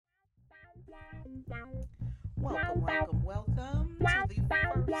Welcome to the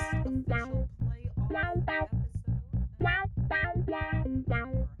first official playoff episode.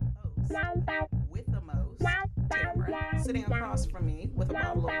 With the most, Tamara. Sitting across from me with a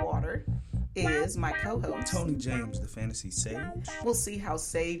bottle of water is my co-host, Tony James, the fantasy sage. We'll see how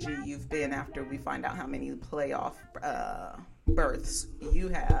sagey you've been after we find out how many playoff berths you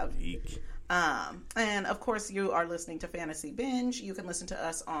have. Eek. And of course, you are listening to Fantasy Binge. You can listen to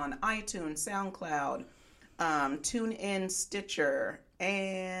us on iTunes, SoundCloud, TuneIn, Stitcher,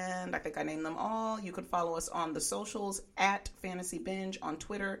 and I think I named them all. You can follow us on the socials at Fantasy Binge on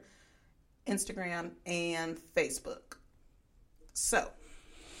Twitter, Instagram, and Facebook. So,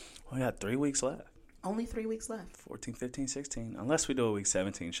 We got 3 weeks left. only 3 weeks left. 14, 15, 16. Unless we do a week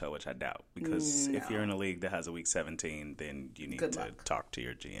 17 show, which I doubt. Because No. if you're in a league that has a week 17, then you need Good to luck. talk to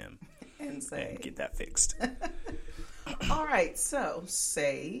your GM And say, and get that fixed. all right, so,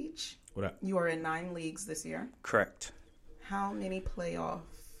 Sage, What up? you are in 9 leagues this year. Correct. How many playoff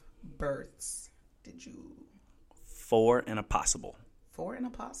berths did you? 4 and a possible. 4 and a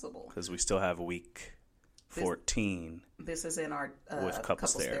possible. Because we still have a week 14. This is in our With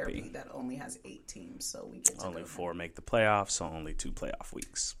couples therapy. that only has 8 teams, so we get to Only go 4 make the playoffs, so only 2 playoff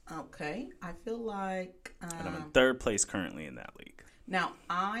weeks. Okay, I feel like And I'm in third place currently in that league. now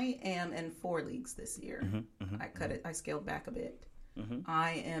I am in 4 leagues this year. I cut it. I scaled back a bit.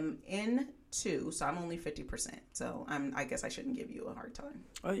 I am in 2, so I'm only 50%. So I guess I shouldn't give you a hard time.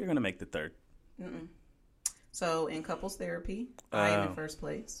 Oh, you're going to make the third. So in couples therapy, I am in first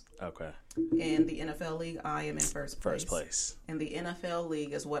place. Okay. In the NFL league, I am in first place. First place. And the NFL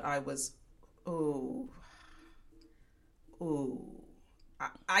league is what I was.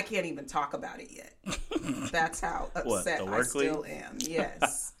 I can't even talk about it yet. That's how upset the I work still league? am.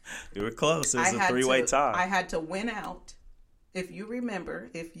 Yes. You were close. It was I a had 3-way to- tie. I had to win out. If you remember,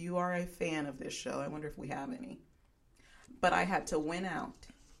 if you are a fan of this show, I wonder if we have any. But I had to win out.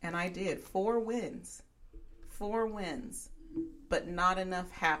 And I did. 4 wins. 4 wins. But not enough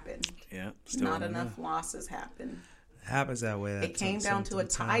happened. Yeah. Still Not don't know. enough losses happened. Happens that way. It came down to a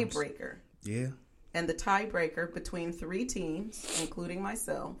sometimes. tiebreaker. Yeah. And the tiebreaker between 3 teams, including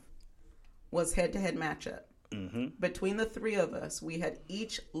myself, was head-to-head matchup. Between the 3 of us, we had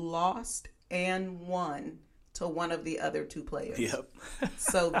each lost and won to one of the other 2 players. Yep.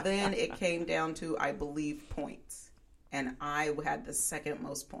 So then it came down to, I believe, points. And I had the second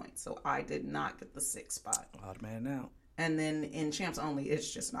most points. So I did not get the 6th spot. Odd man out. And then in champs only,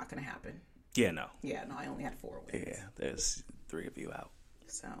 it's just not going to happen. Yeah, no. Yeah, no, I only had 4 wins. Yeah, there's 3 of you out.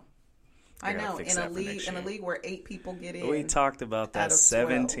 So I gotta know fix in a that for league next year. where 8 people get in. We talked about out that. of 7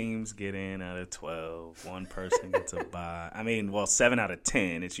 12. teams get in out of 12. 1 person gets a bye. I mean, well, 7 out of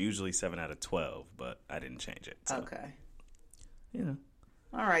 10. It's usually 7 out of 12, but I didn't change it. So, Okay. you know.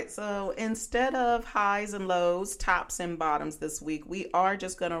 All right. So instead of highs and lows, tops and bottoms this week, we are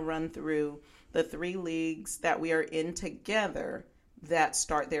just going to run through the 3 leagues that we are in together that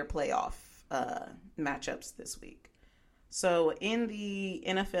start their playoff matchups this week. So in the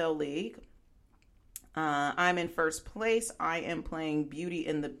NFL league, I'm in first place. I am playing Beauty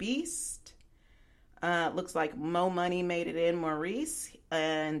and the Beast. Looks like Mo Money made it in, Maurice,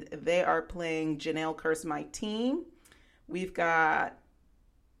 and they are playing Janelle Curse My Team. We've got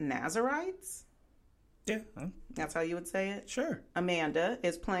Nazarites. Yeah, That's how you would say it. sure. Amanda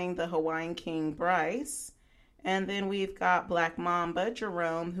is playing the Hawaiian King, Bryce. And then we've got Black Mamba,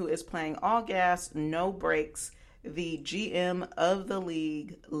 Jerome, who is playing All Gas, No Brakes, the GM of the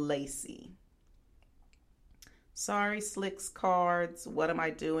league, Lacey. Sorry, Slicks cards. What am I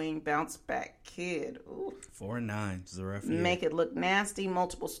doing? Bounce back kid. Ooh. 4 and 9 is the rough year. Make it look nasty.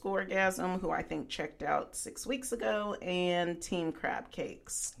 Multiple Scoregasm, who I think checked out 6 weeks ago, and Team Crab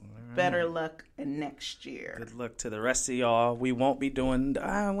Cakes. Better luck next year. Good luck to the rest of y'all. We won't be doing,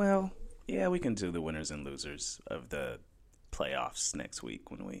 we can do the winners and losers of the playoffs next week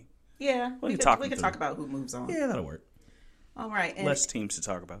when we. Yeah, we can could talk talk about who moves on. Yeah, that'll work. All right. And Less teams to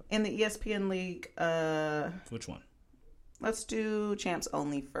talk about. in the ESPN league, Which one? let's do champs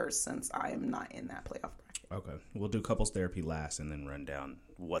only first, since I am not in that playoff bracket. Okay. We'll do couples therapy last and then Run down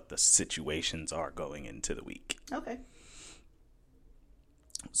what the situations are going into the week. Okay.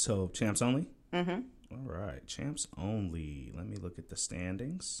 So, champs only? Mm-hmm. All right. Champs only. Let me look at the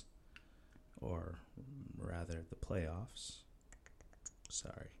standings. Or rather, the playoffs.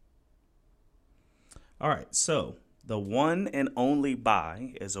 Sorry. All right. So, The one and only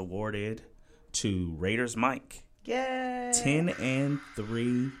bye is awarded to Raiders Mike. Yay!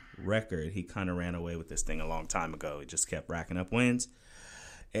 10-3 record. He kind of ran away with this thing a long time ago. He just kept racking up wins.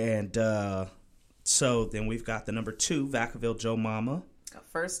 And so then we've got the number 2, Vacaville Joe Mama. A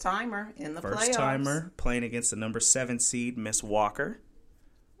first timer in the playoffs. First timer playing against the number 7 seed, Miss Walker.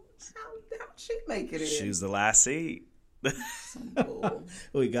 How'd she make it in? She was the last seed. Some bull.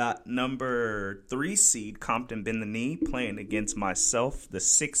 We got number 3 seed, Compton Bend the Knee, playing against myself, the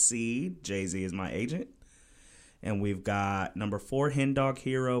 6 seed. Jay-Z is my agent. And we've got number 4, Hen Dog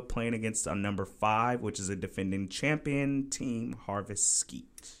Hero, playing against a number 5, which is a defending champion, Team Harvest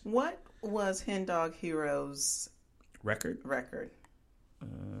Skeet. What was Hen Dog Heroes Record?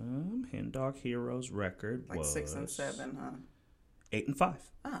 Hen Dog Heroes record like was 6 and 7, huh? 8 and 5.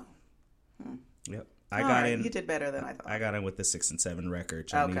 Oh. Yep. You did better than I thought. I got in with the 6 and 7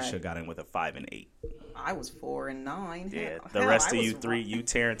 record. Okay. Janisha got in with a 5 and 8. I was 4 and 9. Yeah, the rest of you three, you,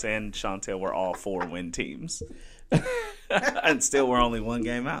 Terrence, and Chantel, were all 4-win teams. And still we're only 1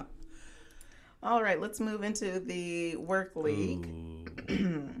 game out. All right, let's move into the work league.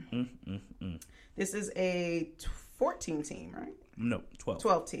 This is a 14 team, right? No, 12.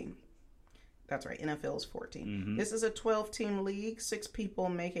 12 team. That's right. NFL is 14. Mm-hmm. This is a 12-team league. 6 people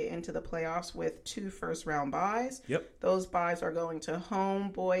make it into the playoffs with 2 first-round buys. Yep. Those buys are going to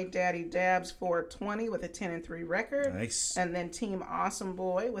Homeboy Daddy Dabs 420 with a 10-3 record. Nice. And then Team Awesome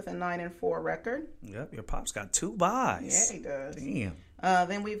Boy with a 9-4 record. Yep, your pop's got 2 buys. Yeah, he does. Damn.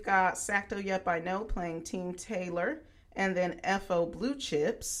 Then we've got Sacto Yep I Know playing Team Taylor. And then FO Blue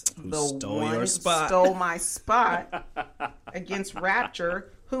Chips, stole my spot against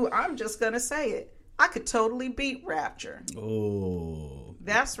Rapture, who I'm just going to say it. I could totally beat Rapture. Oh.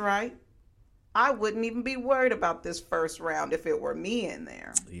 That's right. I wouldn't even be worried about this first round if it were me in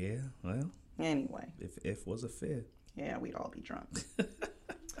there. Yeah, well. Anyway. If was a fit. Yeah, we'd all be drunk.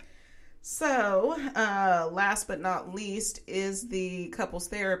 So, last but not least is the couples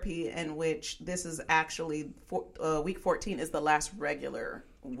therapy, in which this is actually week 14 is the last regular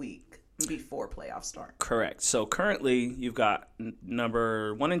week before playoffs start. Correct. So currently you've got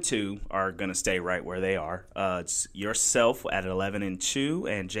number 1 and 2 are going to stay right where they are. It's yourself at 11 and 2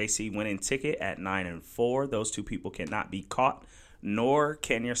 and JC Winning Ticket at 9 and 4. Those 2 people cannot be caught, nor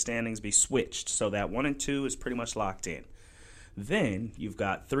can your standings be switched. So that 1 and 2 is pretty much locked in. Then you've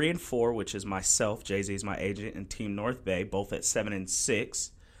got 3 and 4, which is myself, Jay-Z is my agent, and Team North Bay, both at 7 and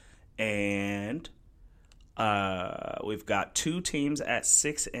 6. And we've got 2 teams at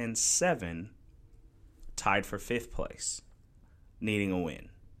 6 and 7, tied for 5th place, needing a win.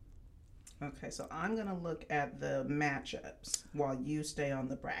 Okay, so I'm going to look at the matchups while you stay on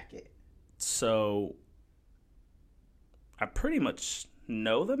the bracket. So I pretty much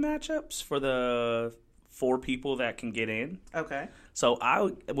know the matchups for the 4 people that can get in. Okay. So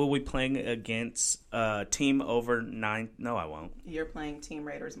I will be playing against team over 9. No, I won't. You're playing Team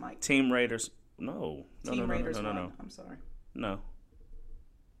Raiders, Mike. Team Raiders. No. Team Raiders won. I'm sorry. No.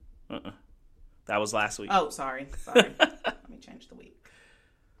 That was last week. Oh, sorry. Let me change the week.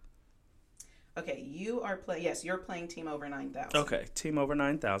 Okay, you are playing. Yes, you're playing Team Over 9,000. Okay, Team Over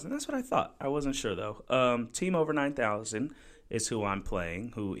 9,000. That's what I thought. I wasn't sure though. Team Over 9,000 is who I'm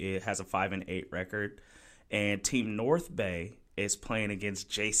playing, who has a 5 and 8 record. And Team North Bay is playing against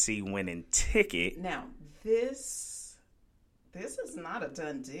JC Winning Ticket. Now, this is not a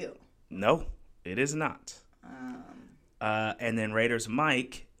done deal. No, it is not. And then Raiders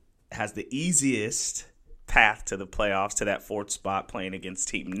Mike has the easiest path to the playoffs, to that 4th spot, playing against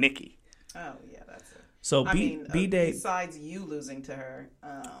Team Nikki. Oh, yeah, that's it. So B-Day, besides you losing to her,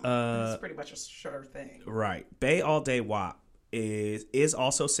 it's pretty much a sure thing. Right. Bay All Day WAP is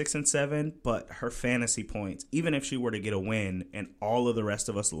also 6 and 7, but her fantasy points, even if she were to get a win and all of the rest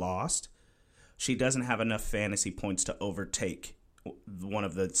of us lost, she doesn't have enough fantasy points to overtake one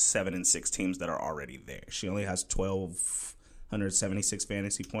of the 7 and 6 teams that are already there. She only has 1,276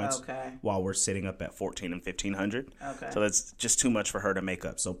 fantasy points, okay, while we're sitting up at 14 and 1,500. Okay. So that's just too much for her to make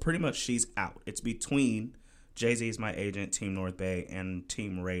up. So pretty much she's out. It's between Jay-Z is my agent, Team North Bay, and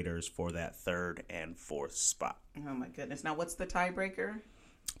Team Raiders for that 3rd and 4th spot. Oh my goodness! Now, what's the tiebreaker?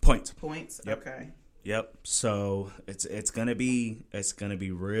 Points. Yep. Okay. Yep. So it's gonna be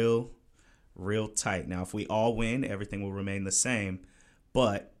real tight. Now, if we all win, everything will remain the same,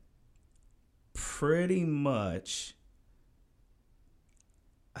 but pretty much,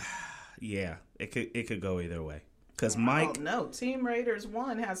 yeah, it could go either way. Because Mike, no, Team Raiders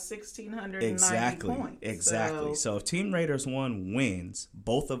 1 has 1,690 points. Exactly. So if Team Raiders 1 wins,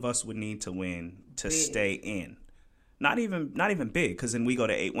 both of us would need to win to stay in. Not even big, because then we go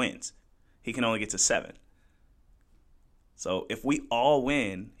to 8 wins. He can only get to 7. So if we all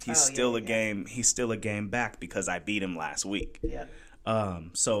win, he's still a game. He's still a game back because I beat him last week. Yeah.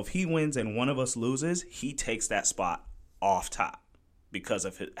 So if he wins and one of us loses, he takes that spot off top because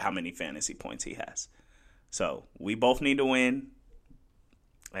of how many fantasy points he has. So we both need to win.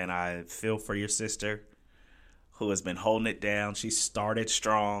 And I feel for your sister who has been holding it down. She started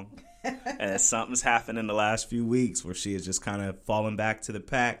strong. And something's happened in the last few weeks where she has just kind of fallen back to the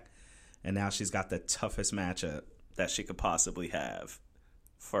pack. And now she's got the toughest matchup that she could possibly have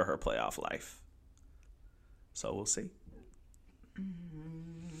for her playoff life. So we'll see.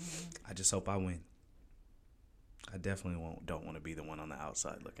 I just hope I win. I definitely don't want to be the one on the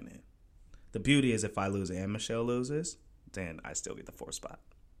outside looking in. The beauty is if I lose and Michelle loses, then I still get the 4th spot.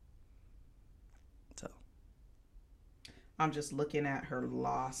 So I'm just looking at her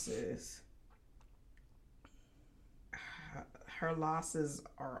losses. Her losses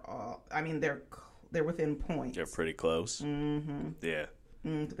are all, I mean, they're within points. They're pretty close. Mm-hmm. Yeah.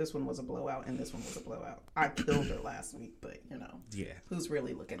 This one was a blowout, and this one was a blowout. I killed her last week, but, Yeah. Who's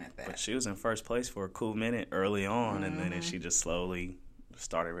really looking at that? But she was in first place for a cool minute early on, and then she just slowly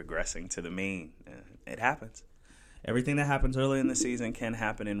started regressing to the mean. It happens. Everything that happens early in the season can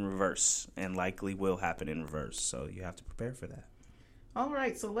happen in reverse, and likely will happen in reverse. So you have to prepare for that. All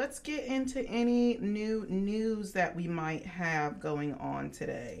right, so let's get into any new news that we might have going on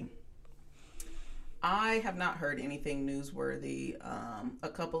today. I have not heard anything newsworthy. A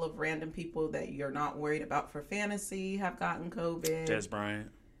couple of random people that you're not worried about for fantasy have gotten COVID. Des Bryant,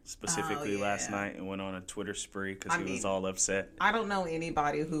 specifically last night, and went on a Twitter spree because he was all upset. I don't know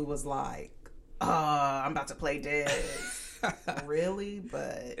anybody who was like, I'm about to play Des. Really?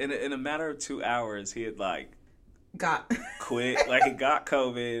 But in a matter of 2 hours, he had got quit. He got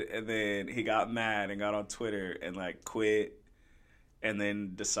COVID, and then he got mad and got on Twitter and quit. And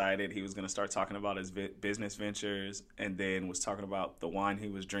then decided he was going to start talking about his business ventures, and then was talking about the wine he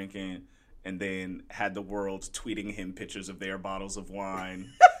was drinking, and then had the world tweeting him pictures of their bottles of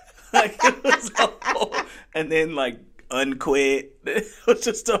wine. It was a whole, and then unquit. It was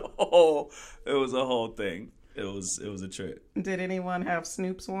just a whole thing. It was a trip. Did anyone have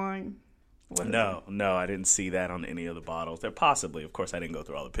Snoop's wine? No, I didn't see that on any of the bottles. There possibly, of course, I didn't go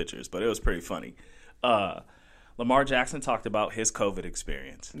through all the pictures, but it was pretty funny. Lamar Jackson talked about his COVID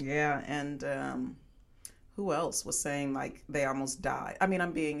experience. Yeah, and who else was saying they almost died? I mean,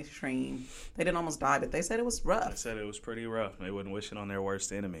 I'm being extreme. They didn't almost die, but they said it was rough. They said it was pretty rough. They wouldn't wish it on their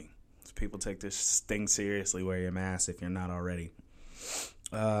worst enemy. People take this thing seriously. Wear your mask if you're not already.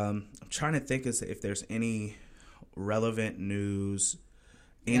 I'm trying to think if there's any relevant news.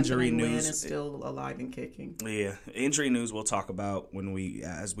 Injury Anthony Wynn news is still alive and kicking. Yeah, injury news we'll talk about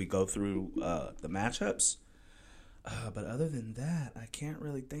as we go through the matchups. But other than that, I can't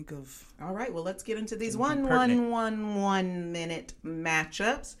really think of. All right, well, let's get into these 1 minute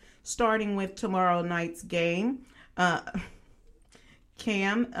matchups, starting with tomorrow night's game.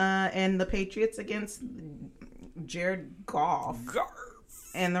 Cam and the Patriots against Jared Goff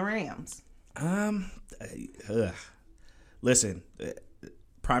and the Rams. Listen,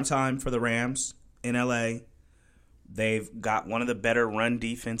 prime time for the Rams in LA. They've got one of the better run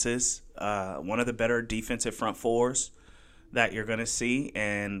defenses, one of the better defensive front fours that you're going to see.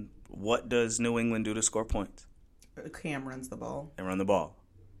 And what does New England do to score points? Cam runs the ball. They run the ball.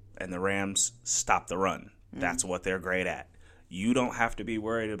 And the Rams stop the run. That's what they're great at. You don't have to be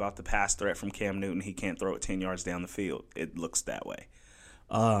worried about the pass threat from Cam Newton. He can't throw it 10 yards down the field. It looks that way.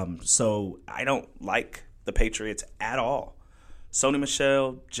 So I don't like the Patriots at all. Sony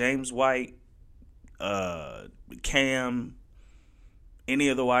Michel, James White, Cam, any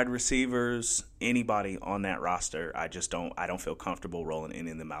of the wide receivers, anybody on that roster, I don't feel comfortable rolling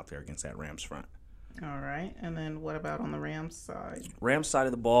any of them out there against that Rams front. All right. And then what about on the Rams side? Rams side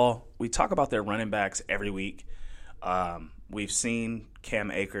of the ball, we talk about their running backs every week. We've seen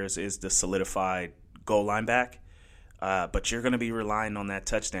Cam Akers is the solidified goal line back, but you're going to be relying on that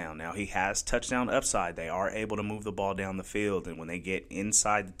touchdown. Now, he has touchdown upside. They are able to move the ball down the field, and when they get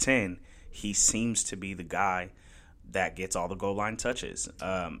inside the 10, he seems to be the guy that gets all the goal line touches.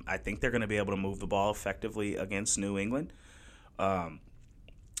 I think they're going to be able to move the ball effectively against New England.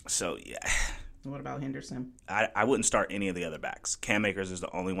 So, yeah. What about Henderson? I wouldn't start any of the other backs. Cam Akers is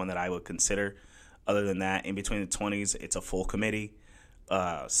the only one that I would consider. Other than that, in between the 20s, it's a full committee.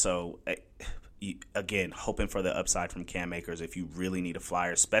 Again, hoping for the upside from Cam Akers if you really need a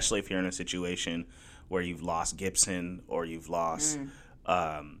flyer, especially if you're in a situation where you've lost Gibson or you've lost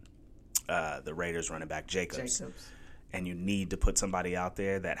the Raiders running back Jacobs. And you need to put somebody out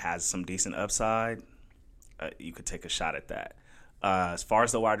there that has some decent upside, you could take a shot at that. As far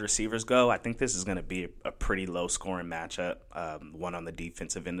as the wide receivers go, I think this is going to be a pretty low-scoring matchup, one on the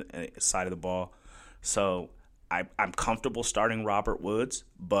defensive side of the ball. So I'm comfortable starting Robert Woods,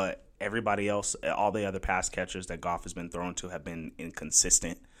 but everybody else, all the other pass catchers that Goff has been thrown to have been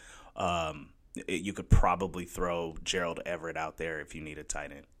inconsistent. you could probably throw Gerald Everett out there if you need a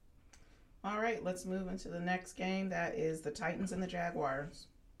tight end. All right, let's move into the next game. That is the Titans and the Jaguars.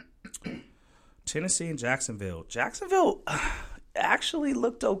 Tennessee and Jacksonville. Jacksonville actually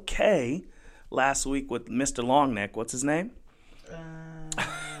looked okay last week with Mr. Longneck. What's his name?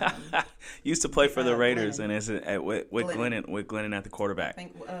 Used to play for the Raiders Glennon. and is with Glennon at the quarterback. I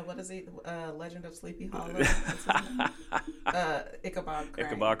think what is he? Legend of Sleepy Hollow. What's his name? Ichabod Crane.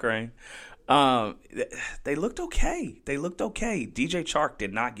 Ichabod Crane. They looked okay. DJ Chark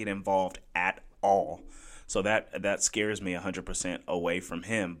did not get involved at all, so that scares me 100% away from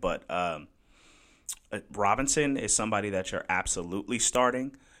him. But Robinson is somebody that you're absolutely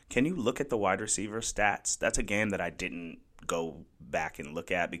starting. Can you look at the wide receiver stats? That's a game that I didn't go back and look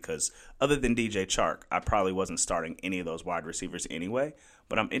at because other than DJ Chark, I probably wasn't starting any of those wide receivers anyway.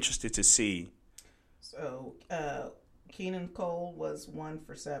 But I'm interested to see. So Keenan Cole was 1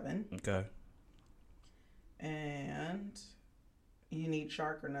 for 7. Okay. And you need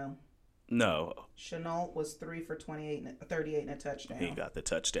Chark or no? No. Chenault was 3 for 38 and a touchdown. He got the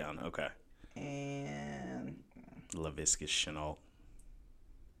touchdown. Okay. And Laviscus Chenault.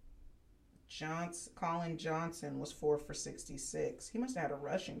 Colin Johnson was 4 for 66. He must have had a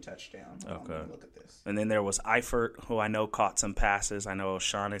rushing touchdown. Hold on, let me look at this. And then there was Eifert, who I know caught some passes. I know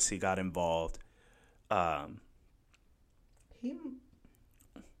O'Shaughnessy got involved. What are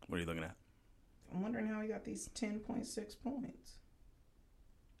you looking at? I'm wondering how he got these 10.6 points.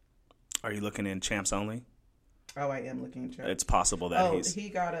 Are you looking in champs only? Oh, I am looking at champs. It's possible that he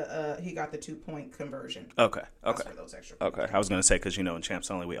got the 2-point conversion. Okay. That's for those extra points. Okay. I was going to say because in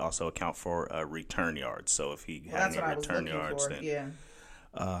champs only we also account for return yards. So if he had any return yards, then yeah.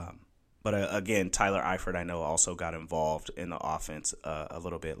 But again, Tyler Eifert I know also got involved in the offense a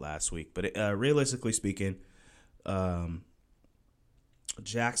little bit last week. But realistically speaking,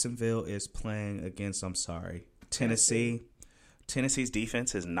 Jacksonville is playing against Tennessee. Tennessee's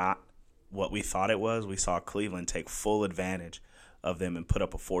defense is not what we thought it was. We saw Cleveland take full advantage of them and put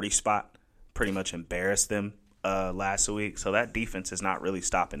up a 40 spot, pretty much embarrass them last week. So that defense is not really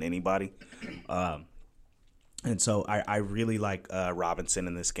stopping anybody. And so I really like Robinson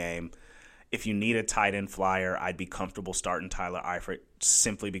in this game. If you need a tight end flyer, I'd be comfortable starting Tyler Eifert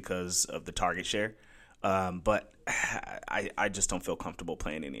simply because of the target share. But I just don't feel comfortable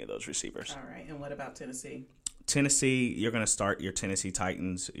playing any of those receivers. All right. And what about Tennessee? Tennessee, you're going to start your Tennessee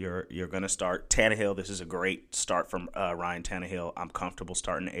Titans. You're going to start Tannehill. This is a great start from Ryan Tannehill. I'm comfortable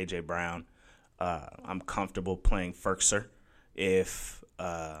starting A.J. Brown. I'm comfortable playing Ferkser if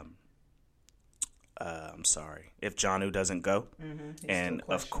Jonnu doesn't go. And,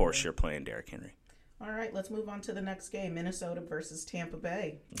 of course, you're playing Derrick Henry. All right, let's move on to the next game, Minnesota versus Tampa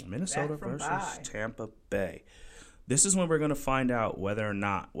Bay. Minnesota versus Tampa Bay. This is when we're going to find out whether or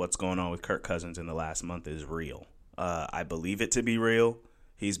not what's going on with Kirk Cousins in the last month is real. I believe it to be real.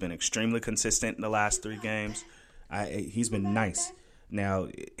 He's been extremely consistent in the last 3 games. He's been nice. Now,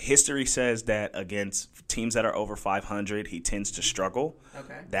 history says that against teams that are over 500, he tends to struggle.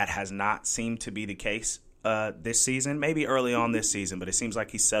 Okay. That has not seemed to be the case this season. Maybe early on this season, but it seems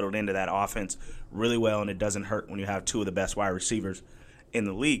like he's settled into that offense really well, and it doesn't hurt when you have 2 of the best wide receivers in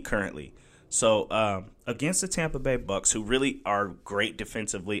the league currently. So against the Tampa Bay Bucks, who really are great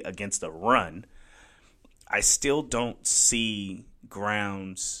defensively against the run, I still don't see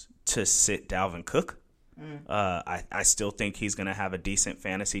grounds to sit Dalvin Cook. I still think he's going to have a decent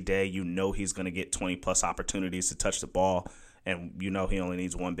fantasy day. You know he's going to get 20-plus opportunities to touch the ball, and you know he only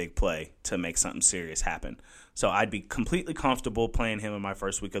needs one big play to make something serious happen. So I'd be completely comfortable playing him in my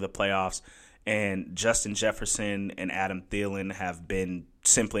first week of the playoffs. And Justin Jefferson and Adam Thielen have been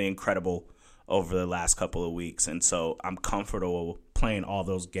simply incredible over the last couple of weeks, and so I'm comfortable playing all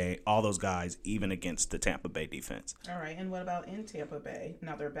those guys, even against the Tampa Bay defense. All right, and what about in Tampa Bay?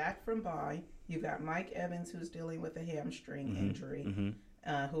 Now they're back from bye. You've got Mike Evans, who's dealing with a hamstring injury,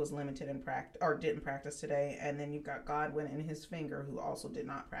 who was limited in practice or didn't practice today, and then you've got Godwin in his finger, who also did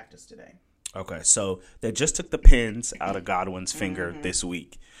not practice today. Okay, so they just took the pins out of Godwin's finger this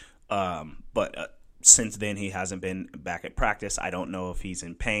week, but since then he hasn't been back at practice. I don't know if he's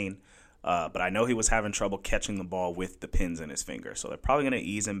in pain. But I know he was having trouble catching the ball with the pins in his finger. So they're probably going to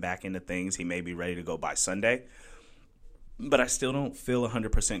ease him back into things. He may be ready to go by Sunday. But I still don't feel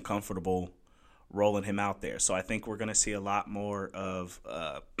 100% comfortable rolling him out there. So I think we're going to see a lot more of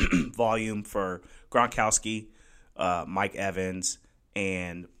volume for Gronkowski, Mike Evans,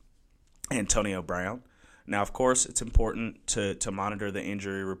 and Antonio Brown. Now, of course, it's important to monitor the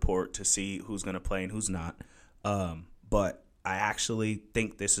injury report to see who's going to play and who's not. But I actually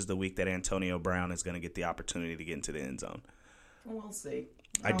think this is the week that Antonio Brown is going to get the opportunity to get into the end zone. We'll see.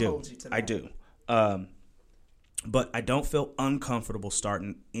 I do. But I don't feel uncomfortable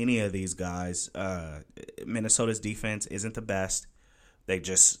starting any of these guys. Minnesota's defense isn't the best. They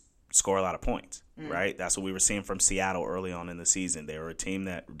just score a lot of points, right? That's what we were seeing from Seattle early on in the season. They were a team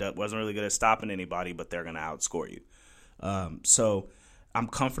that wasn't really good at stopping anybody, but they're going to outscore you. So I'm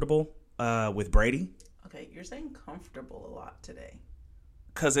comfortable with Brady. Okay, you're saying comfortable a lot today.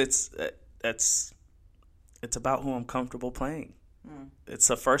 Because it's about who I'm comfortable playing. It's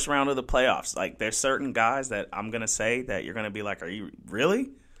the first round of the playoffs. Like, there's certain guys that I'm going to say that you're going to be like, are you really?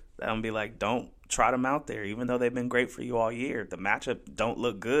 That I'm going to be like, don't trot them out there, even though they've been great for you all year. The matchup don't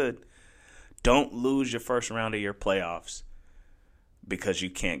look good. Don't lose your first round of your playoffs because you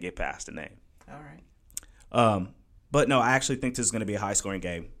can't get past the name. All right. But no, I actually think this is going to be a high-scoring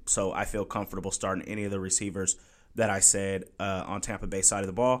game. So I feel comfortable starting any of the receivers that I said on Tampa Bay side of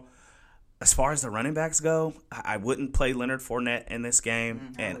the ball. As far as the running backs go, I wouldn't play Leonard Fournette in this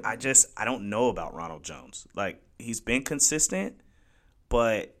game. And I don't know about Ronald Jones. Like, he's been consistent,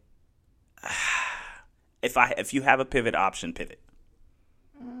 but if you have a pivot option, pivot.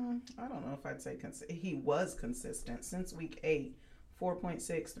 I don't know if I'd say he was consistent since week 8.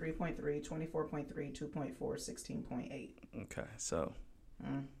 4.6, 3.3, 24.3, 2.4, 16.8. Okay, so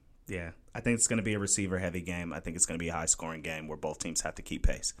yeah, I think it's going to be a receiver-heavy game. I think it's going to be a high-scoring game where both teams have to keep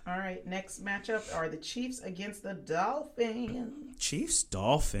pace. All right, next matchup are the Chiefs against the Dolphins.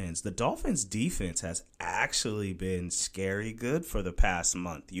 Chiefs-Dolphins. The Dolphins' defense has actually been scary good for the past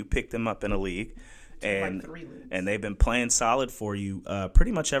month. You picked them up in a league. And they've been playing solid for you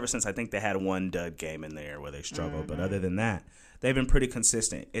pretty much ever since. I think they had one dud game in there where they struggled. But other than that, they've been pretty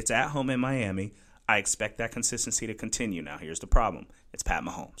consistent. It's at home in Miami. I expect that consistency to continue. Now, here's the problem. It's Pat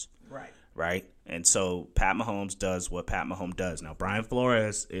Mahomes. Right? And so Pat Mahomes does what Pat Mahomes does. Now, Brian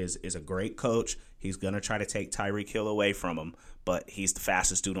Flores is a great coach. He's going to try to take Tyreek Hill away from him, but he's the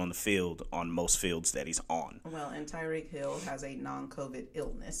fastest dude on the field on most fields that he's on. Well, and Tyreek Hill has a non-COVID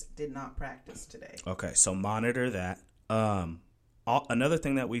illness, did not practice today. Okay, so monitor that. Another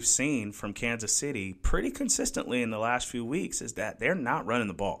thing that we've seen from Kansas City pretty consistently in the last few weeks is that they're not running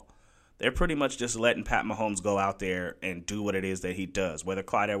the ball. They're pretty much just letting Pat Mahomes go out there and do what it is that he does, whether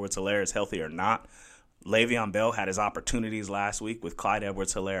Clyde Edwards-Helaire is healthy or not. Le'Veon Bell had his opportunities last week with Clyde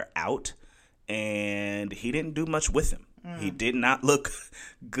Edwards-Helaire out, and he didn't do much with him. He did not look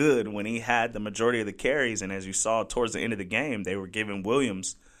good when he had the majority of the carries, and as you saw towards the end of the game, they were giving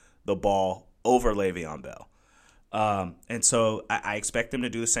Williams the ball over Le'Veon Bell. And so I expect them to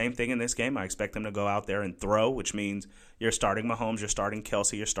do the same thing in this game. I expect them to go out there and throw, which means you're starting Mahomes, you're starting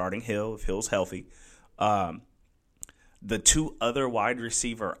Kelsey, you're starting Hill if Hill's healthy. The two other wide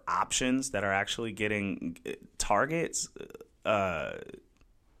receiver options that are actually getting targets, Mecole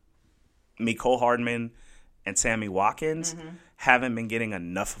Hardman and Sammy Watkins, haven't been getting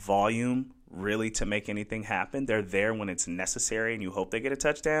enough volume really to make anything happen. They're there when it's necessary and you hope they get a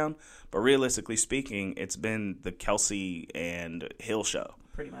touchdown. But realistically speaking, it's been the Kelsey and Hill show.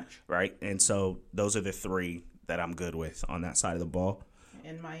 Pretty much. Right? And so those are the three that I'm good with on that side of the ball.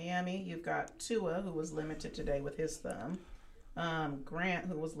 In Miami, you've got Tua, who was limited today with his thumb. Grant,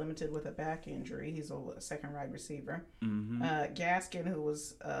 who was limited with a back injury. He's a second wide receiver. Gaskin, who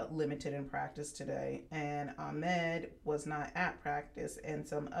was limited in practice today. And Ahmed was not at practice. And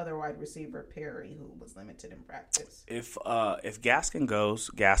some other wide receiver, Perry, who was limited in practice. If Gaskin goes,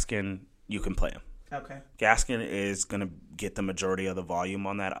 you can play him. Okay. Gaskin is going to get the majority of the volume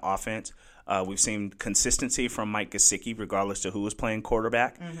on that offense. We've seen consistency from Mike Gesicki, regardless to who was playing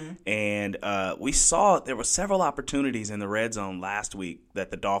quarterback. And we saw there were several opportunities in the red zone last week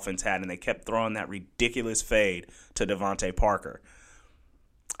that the Dolphins had, and they kept throwing that ridiculous fade to Devontae Parker.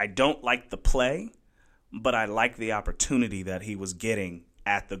 I don't like the play, but I like the opportunity that he was getting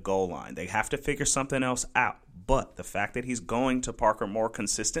at the goal line. They have to figure something else out. But the fact that he's going to Parker more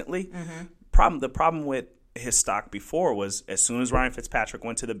consistently, the problem with his stock before was as soon as Ryan Fitzpatrick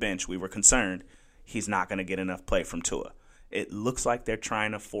went to the bench, we were concerned he's not going to get enough play from Tua. It looks like they're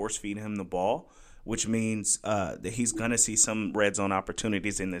trying to force feed him the ball, which means that he's going to see some red zone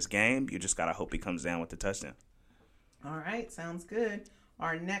opportunities in this game. You just got to hope he comes down with the touchdown. All right, sounds good.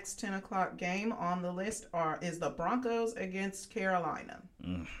 Our next 10 o'clock game on the list is the Broncos against Carolina.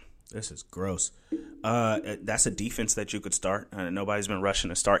 This is gross. That's a defense that you could start. Nobody's been rushing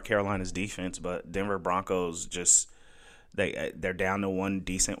to start Carolina's defense, but Denver Broncos they're down to one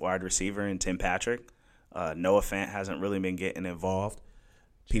decent wide receiver in Tim Patrick. Noah Fant hasn't really been getting involved.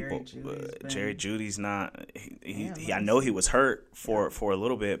 Jerry Judy's not. I know he was hurt for a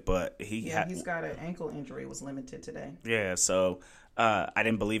little bit, but he's got an ankle injury. Was limited today. Yeah, so I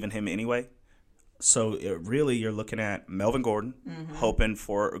didn't believe in him anyway. So really, you're looking at Melvin Gordon, hoping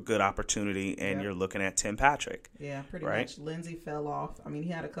for a good opportunity, and you're looking at Tim Patrick. Yeah, pretty right? much. Lindsey fell off. I mean, he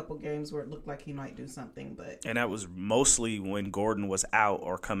had a couple games where it looked like he might do something, but And that was mostly when Gordon was out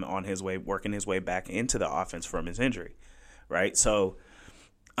or coming on his way, working his way back into the offense from his injury, right? So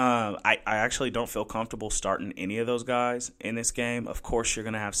I actually don't feel comfortable starting any of those guys in this game. Of course, you're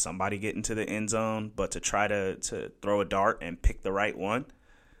going to have somebody get into the end zone, but to try to throw a dart and pick the right one,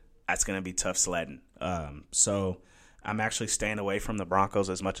 that's going to be tough sledding. So I'm actually staying away from the Broncos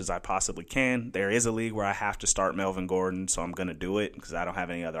as much as I possibly can. There is a league where I have to start Melvin Gordon, so I'm going to do it because I don't have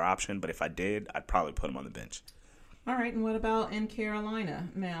any other option. But if I did, I'd probably put him on the bench. all right. And what about in Carolina?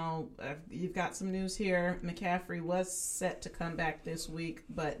 Now, you've got some news here. McCaffrey was set to come back this week,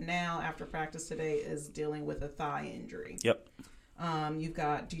 but now after practice today is dealing with a thigh injury. Yep. You've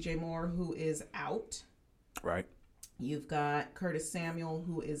got DJ Moore, who is out. Right. You've got Curtis Samuel,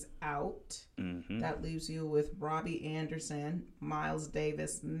 who is out. Mm-hmm. That leaves you with Robbie Anderson, Miles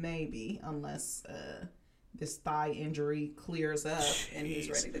Davis, maybe, unless this thigh injury clears up and he's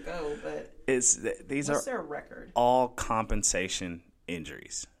ready to go. But These what's are their record? all compensation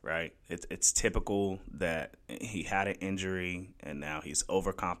injuries, right? It's typical that he had an injury and now he's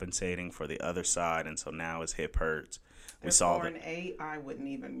overcompensating for the other side, and so now his hip hurts. We saw 4-8. I wouldn't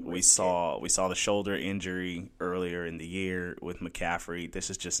even. We saw the shoulder injury earlier in the year with McCaffrey. This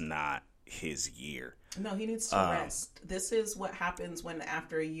is just not his year. No, he needs to rest. This is what happens when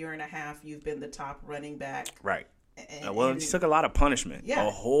after a year and a half you've been the top running back. Right. Well, he took a lot of punishment, a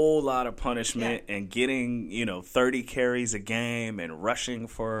whole lot of punishment, and getting 30 carries a game and rushing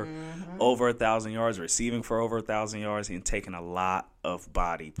for over 1,000 yards, receiving for over 1,000 yards, and taking a lot of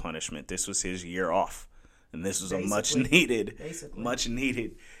body punishment. This was his year off. And this was a much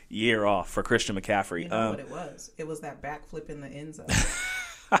needed year off for Christian McCaffrey. You know what it was? It was that backflip in the end zone.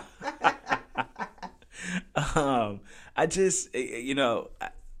 I just,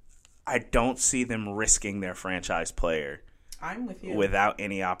 I don't see them risking their franchise player. I'm with you. Without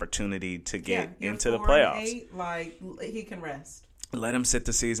any opportunity to get into the playoffs. 4-8, like, he can rest. Let him sit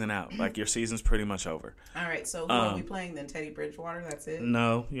the season out. Like, your season's pretty much over. All right, so who are we playing then? Teddy Bridgewater? That's it?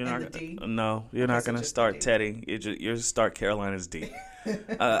 No, you're not. No, you're not going to start Teddy. You're just start Carolina's D.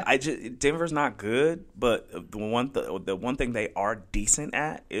 Denver's not good, but the one thing they are decent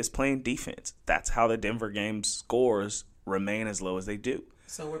at is playing defense. That's how the Denver game scores remain as low as they do.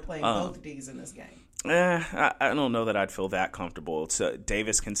 So we're playing both Ds in this game. I don't know that I'd feel that comfortable. So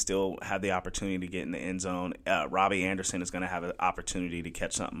Davis can still have the opportunity to get in the end zone. Robbie Anderson is going to have an opportunity to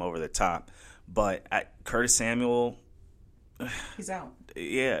catch something over the top. But Curtis Samuel, he's out.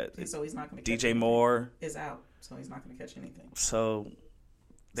 Yeah. So he's not going to catch DJ anything. Moore is out. So he's not going to catch anything. So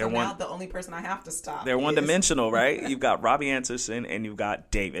now the only person I have to stop. They're one-dimensional, right? You've got Robbie Anderson and you've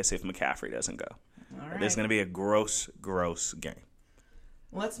got Davis if McCaffrey doesn't go. All right. There's going to be a gross game.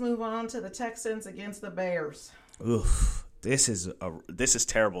 Let's move on to the Texans against the Bears. Oof, this is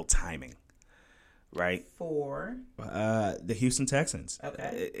terrible timing, right? For the Houston Texans.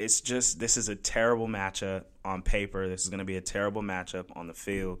 Okay, it's just this is a terrible matchup on paper. This is going to be a terrible matchup on the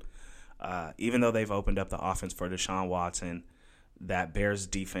field. Even though they've opened up the offense for Deshaun Watson, that Bears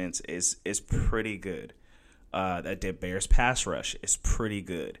defense is pretty good. That Bears pass rush is pretty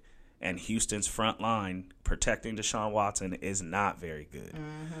good. And Houston's front line protecting Deshaun Watson is not very good.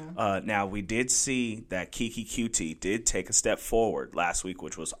 Mm-hmm. Now, we did see that Kiki QT did take a step forward last week,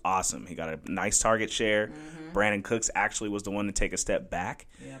 which was awesome. He got a nice target share. Mm-hmm. Brandon Cooks actually was the one to take a step back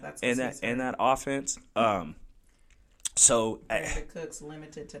in that offense. So Brandon Cooks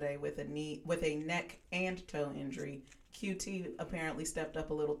limited today with a neck and toe injury. QT apparently stepped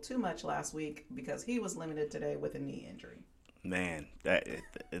up a little too much last week because he was limited today with a knee injury. Man,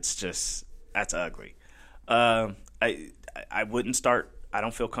 that's ugly. I wouldn't start. I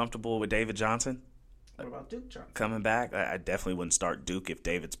don't feel comfortable with David Johnson. What about Duke Johnson coming back? I definitely wouldn't start Duke if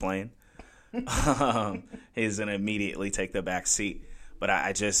David's playing. He's gonna immediately take the back seat. But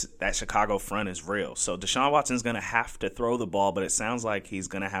that Chicago front is real. So Deshaun Watson's gonna have to throw the ball, but it sounds like he's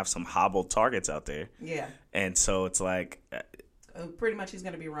gonna have some hobbled targets out there. Yeah. And so it's like pretty much he's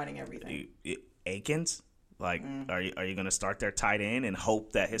gonna be running everything. Akins. Like, are you going to start their tight end and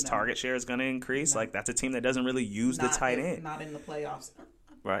hope that his target share is going to increase? No. Like, that's a team that doesn't really use the tight end. Not in the playoffs.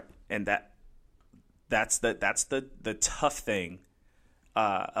 Right. And that's the tough thing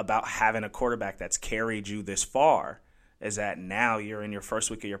about having a quarterback that's carried you this far is that now you're in your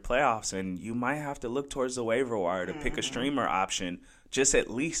first week of your playoffs and you might have to look towards the waiver wire to pick a streamer option just at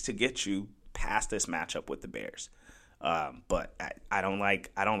least to get you past this matchup with the Bears. But I don't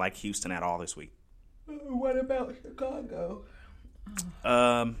like Houston at all this week. What about Chicago?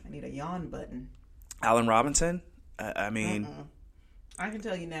 I need a yawn button. Allen Robinson. I mean, I can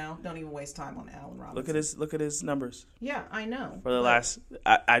tell you now. Don't even waste time on Allen Robinson. look at his numbers Yeah, I know. for the last.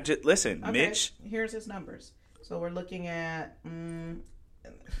 I just listen, Okay, Mitch. here's his numbers. So we're looking at.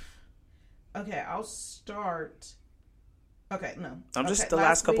 Okay, I'll start. Okay, no. I'm just the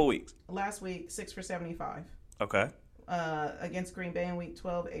last couple weeks. Last week, 6 for 75. Okay. Against Green Bay in week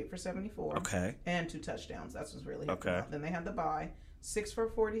 12, 8 for 74. Okay. And 2 touchdowns. That's what's really Okay. out. Then they had the bye. 6 for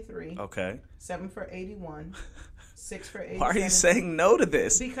 43. Okay. 7 for 81. 6 for 87. Why are you saying no to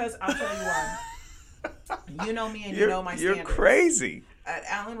this? Because I'll tell you why. You know me and you know my You're standards. crazy.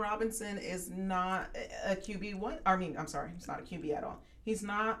 Allen Robinson is not a QB1. I'm sorry. He's not a QB at all. He's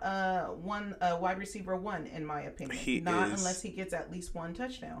not a wide receiver 1 in my opinion. Unless he gets at least 1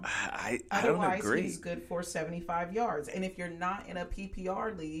 touchdown. I Otherwise, don't agree. he's good for 75 yards. And if you're not in a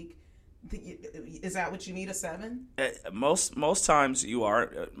PPR league, is that what you need, a 7? Most times you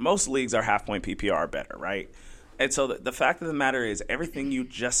are. Most leagues are half point PPR better, right? And so the fact of the matter is, everything you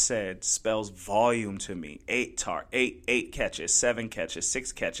just said spells volume to me. 8 catches, 7 catches,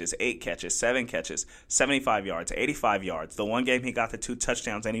 6 catches, 8 catches, 7 catches, 75 yards, 85 yards. The one game he got the 2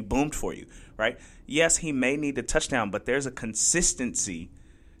 touchdowns and he boomed for you, right? Yes, he may need a touchdown, but there's a consistency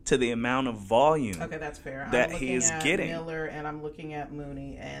to the amount of volume. Okay, that's fair. That he is getting. Miller and I'm looking at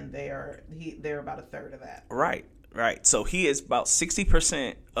Mooney, and they're about a third of that. Right. So he is about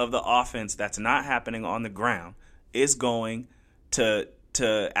 60% of the offense that's not happening on the ground is going to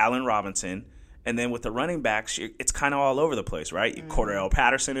Allen Robinson. And then with the running backs, it's kind of all over the place, right? Mm-hmm. Cordell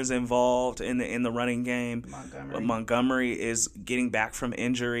Patterson is involved in the running game. Montgomery is getting back from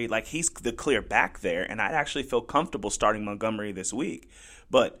injury. Like, he's the clear back there, and I'd actually feel comfortable starting Montgomery this week.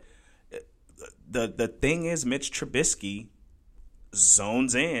 But the thing is, Mitch Trubisky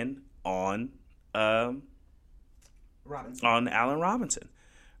zones in on Allen Robinson,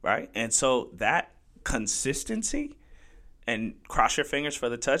 right? And so that consistency and cross your fingers for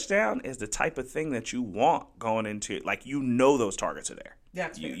the touchdown is the type of thing that you want going into it. Like, those targets are there.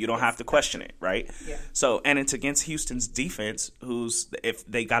 That's you don't have to question it, right? Yeah. So, and it's against Houston's defense, if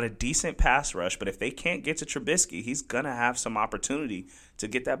they got a decent pass rush, but if they can't get to Trubisky, he's gonna have some opportunity to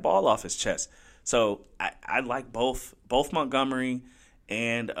get that ball off his chest. So I like both Montgomery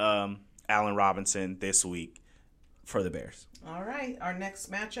and Allen Robinson this week for the Bears. All right, our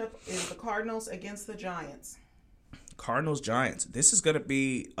next matchup is the Cardinals against the Giants. Cardinals-Giants. This is going to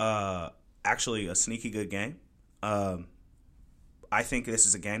be actually a sneaky good game. I think this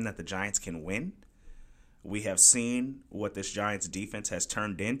is a game that the Giants can win. We have seen what this Giants defense has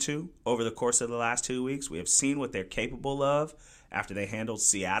turned into over the course of the last 2 weeks. We have seen what they're capable of after they handled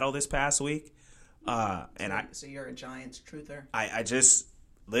Seattle this past week. So you're a Giants truther? I just,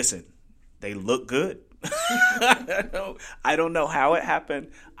 listen, they look good. I don't know how it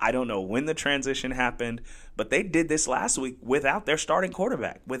happened. I don't know when the transition happened, but they did this last week without their starting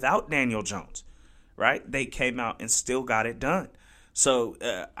quarterback, without Daniel Jones, right? They came out and still got it done. So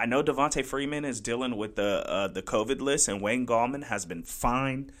I know Devontae Freeman is dealing with the COVID list, and Wayne Gallman has been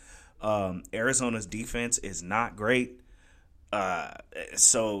fine. Arizona's defense is not great.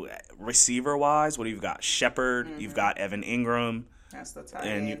 So receiver-wise, what do you got? Shepard, You've got Evan Ingram. That's the tight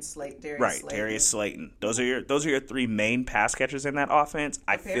end, Darius Slayton. Darius Slayton. Those are your 3 main pass catchers in that offense.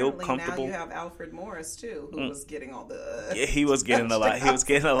 Apparently, I feel comfortable. Now you have Alfred Morris too, who was getting all the. Yeah, he was getting a lot. He was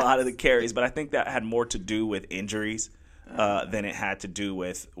getting a lot of the carries, but I think that had more to do with injuries than it had to do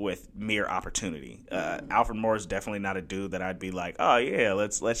with mere opportunity. Alfred Morris is definitely not a dude that I'd be like, oh yeah,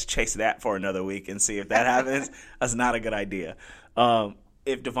 let's chase that for another week and see if that happens. That's not a good idea.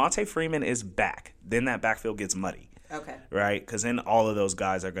 If Devontae Freeman is back, then that backfield gets muddy. Okay. Right? Because then all of those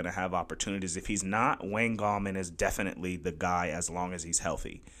guys are going to have opportunities. If he's not, Wayne Gallman is definitely the guy as long as he's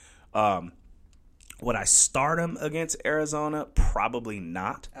healthy. Would I start him against Arizona? Probably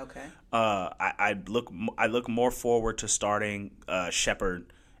not. Okay. I look more forward to starting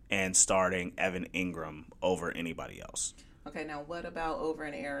Shepard and starting Evan Ingram over anybody else. Okay, now what about over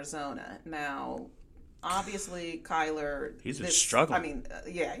in Arizona? Now, obviously, Kyler... He's been struggling. I mean,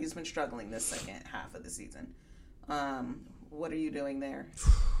 he's been struggling this second half of the season. What are you doing there?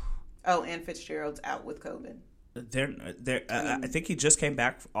 Oh, and Fitzgerald's out with COVID. I think he just came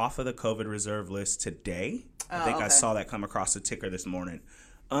back off of the COVID reserve list today. I saw that come across the ticker this morning.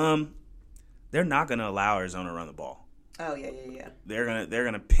 They're not going to allow Arizona to run the ball. Oh yeah. They're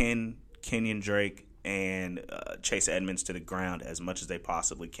gonna pin Kenyon Drake and Chase Edmonds to the ground as much as they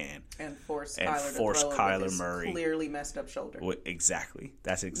possibly can, and force Kyler Murray clearly messed up shoulder. Exactly.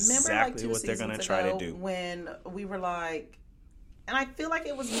 That's exactly what they're gonna try to do. When we were like, and I feel like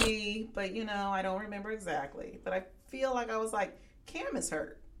it was me, but I don't remember exactly. But I feel like I was like, Cam is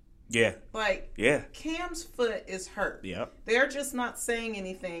hurt. Yeah. Like, Yeah. Cam's foot is hurt. Yep. They're just not saying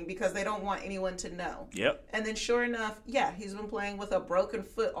anything because they don't want anyone to know. Yep. And then sure enough, yeah, he's been playing with a broken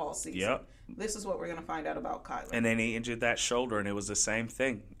foot all season. Yep. This is what we're going to find out about Kyler. And then he injured that shoulder, and it was the same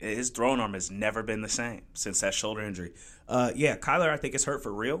thing. His throwing arm has never been the same since that shoulder injury. Kyler, I think, is hurt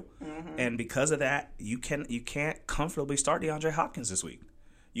for real. Mm-hmm. And because of that, you can't comfortably start DeAndre Hopkins this week.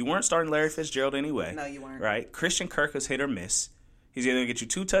 You weren't starting Larry Fitzgerald anyway. No, you weren't. Right? Christian Kirk is hit or miss. He's either going to get you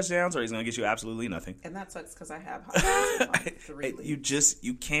 2 touchdowns or he's going to get you absolutely nothing. And that sucks because I have Hopkins in my 3 leagues.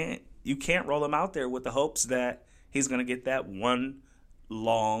 You can't roll him out there with the hopes that he's going to get that one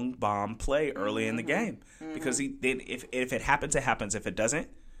long bomb play early in the game. Because if it happens, it happens. If it doesn't,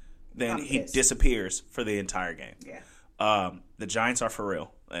 then he disappears for the entire game. Yeah. The Giants are for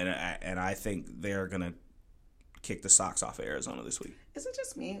real, and I think they're going to kick the socks off of Arizona this week. Is it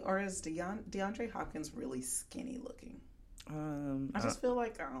just me, or is DeAndre Hopkins really skinny looking? I just feel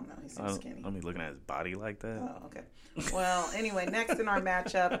like, I don't know, he seems skinny. Let me looking at his body like that. Oh, okay. Well, anyway, next in our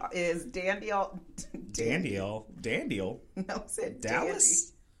matchup is Dandiel. No, I said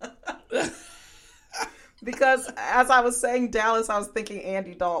Dallas? Because as I was saying Dallas, I was thinking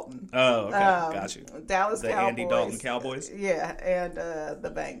Andy Dalton. Oh, okay. Got you. Dallas the Cowboys. Andy Dalton Cowboys? Yeah, and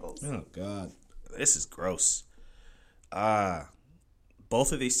the Bengals. Oh, God. This is gross.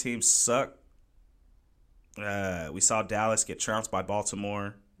 Both of these teams suck. We saw Dallas get trounced by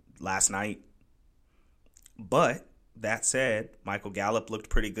Baltimore last night. But that said, Michael Gallup looked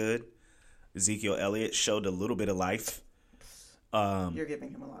pretty good. Ezekiel Elliott showed a little bit of life. You're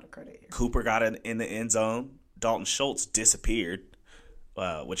giving him a lot of credit here. Cooper got it in the end zone. Dalton Schultz disappeared,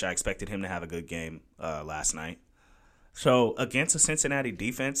 which I expected him to have a good game last night. So against a Cincinnati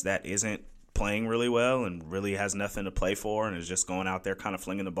defense that isn't playing really well and really has nothing to play for and is just going out there kind of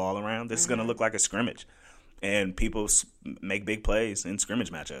flinging the ball around, this is going to look like a scrimmage. And people make big plays in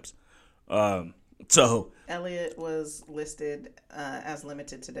scrimmage matchups. So Elliott was listed as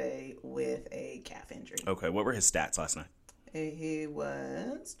limited today with a calf injury. Okay, what were his stats last night? He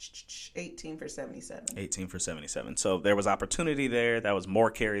was 18 for 77. 18 for 77. So there was opportunity there. That was more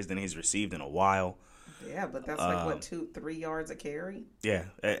carries than he's received in a while. Yeah, but that's like, what, 2-3 yards a carry? Yeah.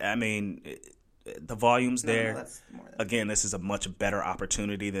 I mean, the volume's there. No, that's more than Again, this is a much better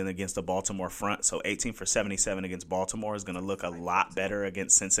opportunity than against the Baltimore front. So 18 for 77 against Baltimore is going to look a lot better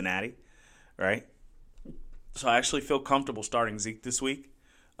against Cincinnati, right? So I actually feel comfortable starting Zeke this week.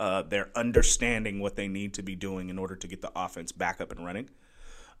 They're understanding what they need to be doing in order to get the offense back up and running.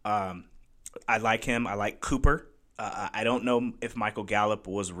 I like him. I like Cooper. I don't know if Michael Gallup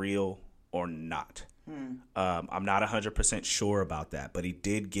was real or not. I'm not 100% sure about that, but he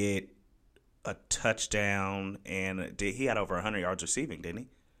did get a touchdown, and he had over 100 yards receiving, didn't he?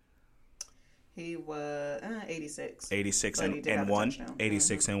 He was 86. 86 But he did and have a 1. touchdown.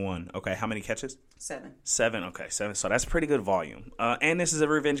 86 and 1. Okay, how many catches? 7. 7. Okay, 7. So that's pretty good volume. And this is a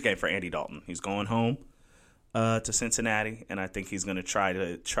revenge game for Andy Dalton. He's going home to Cincinnati, and I think he's going to try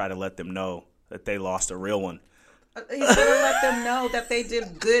to let them know that they lost a real one. He's going to let them know that they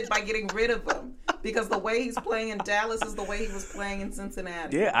did good by getting rid of him, because the way he's playing in Dallas is the way he was playing in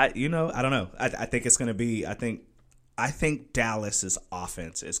Cincinnati. Yeah, I don't know. I think it's going to be. I think Dallas's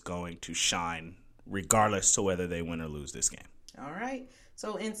offense is going to shine regardless to whether they win or lose this game. All right.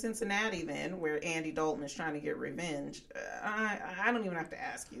 So in Cincinnati, then, where Andy Dalton is trying to get revenge, I don't even have to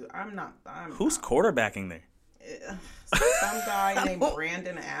ask you. Who's quarterbacking there? Some guy named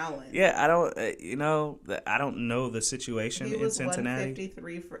Brandon Allen. Yeah, I don't know the situation he in was Cincinnati.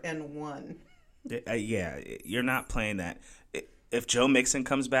 153-1. Yeah, you're not playing that. If Joe Mixon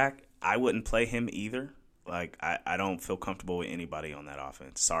comes back, I wouldn't play him either. Like, I don't feel comfortable with anybody on that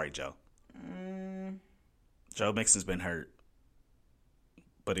offense. Sorry, Joe. Joe Mixon's been hurt.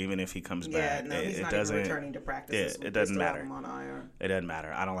 But even if he comes back, he's it not doesn't even returning to practice. Yeah, this week. it doesn't They still matter. have him on IR. It doesn't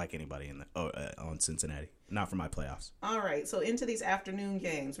matter. I don't like anybody on Cincinnati. Not for my playoffs. All right, so into these afternoon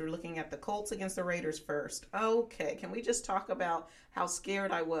games, we're looking at the Colts against the Raiders first. Okay, can we just talk about how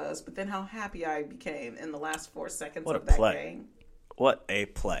scared I was, but then how happy I became in the last 4 seconds of that game? What a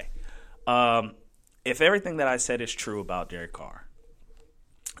play. If everything that I said is true about Derek Carr,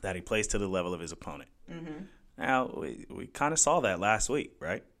 that he plays to the level of his opponent. Mm-hmm. Now, we kind of saw that last week,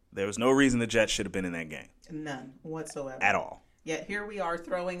 right? There was no reason the Jets should have been in that game. None whatsoever. At all. Yet here we are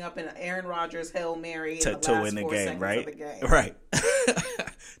throwing up an Aaron Rodgers Hail Mary to win the game, right? Of the game. Right.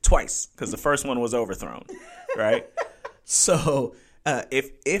 Twice, because the first one was overthrown, right? So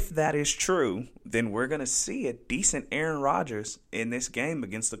if that is true, then we're going to see a decent Aaron Rodgers in this game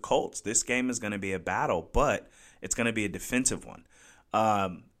against the Colts. This game is going to be a battle, but it's going to be a defensive one.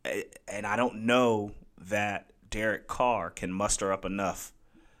 And I don't know that Derek Carr can muster up enough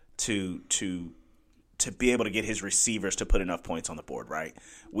to be able to get his receivers to put enough points on the board, right?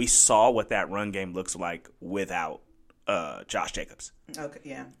 We saw what that run game looks like without Josh Jacobs. Okay,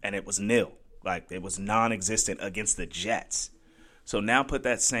 yeah. And it was nil. Like, it was non-existent against the Jets. So now put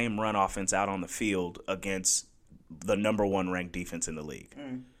that same run offense out on the field against the number 1 ranked defense in the league,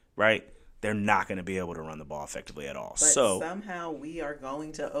 right? They're not going to be able to run the ball effectively at all. But so somehow we are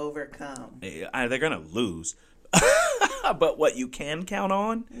going to overcome. they're going to lose. But what you can count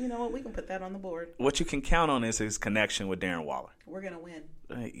on, You know what? We can put that on the board. what you can count on is his connection with Darren Waller. We're going to win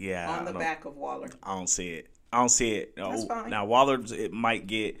Yeah, on the back of Waller. I don't see it. I don't see it. That's fine. Now Waller, it might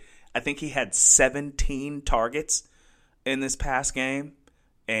get. I think he had 17 targets in this past game,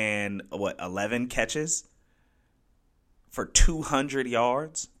 and 11 catches for 200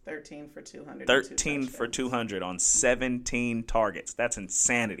 yards. 13 for 200. 13 for 200 on 17 targets. That's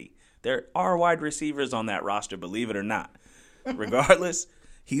insanity. There are wide receivers on that roster, believe it or not. Regardless,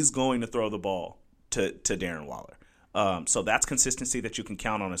 he's going to throw the ball to Darren Waller. So that's consistency that you can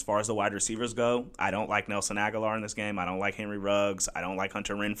count on as far as the wide receivers go. I don't like Nelson Aguilar in this game. I don't like Henry Ruggs. I don't like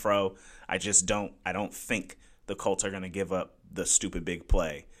Hunter Renfrow. I don't think the Colts are going to give up the stupid big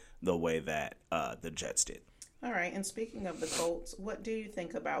play the way that the Jets did. All right. And speaking of the Colts, what do you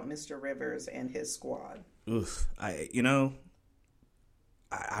think about Mr. Rivers and his squad? Oof. I'm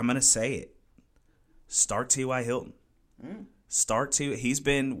going to say it. Start T.Y. Hilton. He's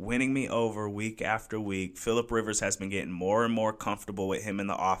been winning me over week after week. Phillip Rivers has been getting more and more comfortable with him in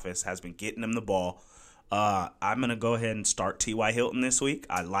the office, has been getting him the ball. I'm going to go ahead and start T.Y. Hilton this week.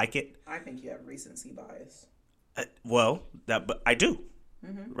 I like it. I think you have recency bias. But I do,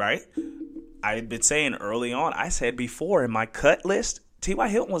 right? I had been saying early on, I said before in my cut list, T.Y.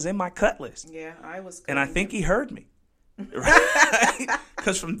 Hilton was in my cut list. Yeah, I was. And I think he heard me. Right?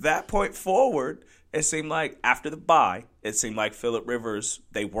 Because from that point forward, it seemed like after the bye, it seemed like Phillip Rivers,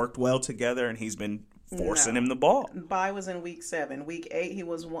 they worked well together, and he's been forcing him the ball. Bye was in week 7. Week 8, he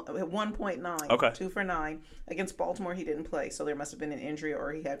was 1.9. Okay. 2 for 9. Against Baltimore, he didn't play, so there must have been an injury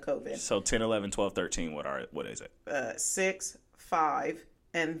or he had COVID. So 10, 11, 12, 13, what is it? 6, 5,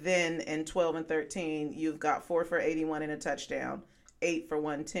 and then in 12 and 13, you've got 4 for 81 and a touchdown, 8 for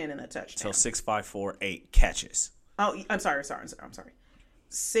 110 and a touchdown. So 6, 5, 4, 8 catches. Oh, I'm sorry.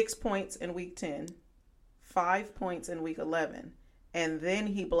 6 points in week 10, 5 points in week 11, and then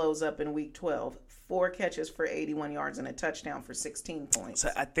he blows up in week 12. 4 catches for 81 yards and a touchdown for 16 points. So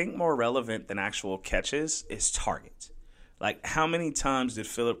I think more relevant than actual catches is targets. Like, how many times did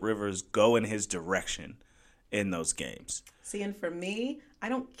Phillip Rivers go in his direction in those games? See, and for me, I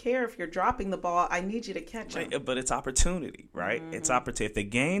don't care if you're dropping the ball. I need you to catch it. But it's opportunity, right? It's opportunity. If the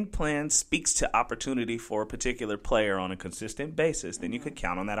game plan speaks to opportunity for a particular player on a consistent basis, then you could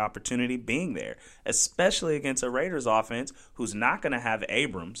count on that opportunity being there, especially against a Raiders offense who's not going to have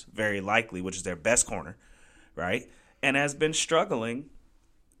Abrams, very likely, which is their best corner, right? And has been struggling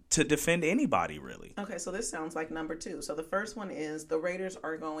to defend anybody, really. Okay, so this sounds like number 2. So the first one is the Raiders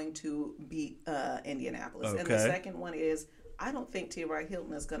are going to beat Indianapolis. Okay. And the second one is I don't think T.Y.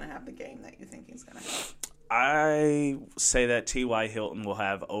 Hilton is going to have the game that you think he's going to have. I say that T.Y. Hilton will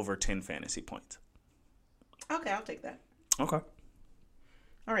have over 10 fantasy points. Okay, I'll take that. Okay.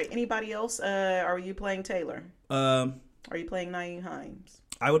 All right, anybody else? Are you playing Taylor? Are you playing Nyheim Hines?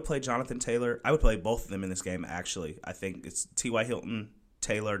 I would play Jonathan Taylor. I would play both of them in this game, actually. I think it's T.Y. Hilton,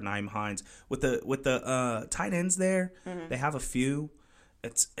 Taylor, Nyheim Hines. With the tight ends there, they have a few.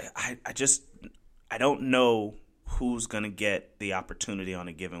 I don't know who's going to get the opportunity on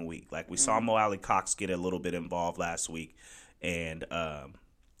a given week. Like, we saw Mo Alley Cox get a little bit involved last week, and the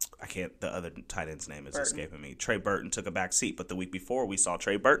other tight end's name is escaping me. Trey Burton took a back seat, but the week before we saw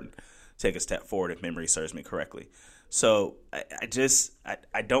Trey Burton take a step forward, if memory serves me correctly. So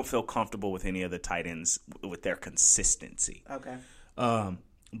I don't feel comfortable with any of the tight ends with their consistency. Okay.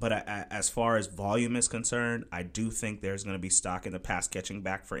 But as far as volume is concerned, I do think there's going to be stock in the pass catching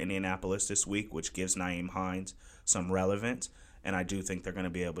back for Indianapolis this week, which gives Nyheim Hines some relevance. And I do think they're going to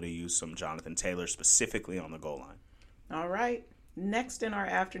be able to use some Jonathan Taylor specifically on the goal line. All right. Next in our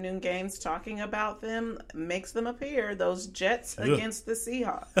afternoon games, talking about them makes them appear, those Jets against the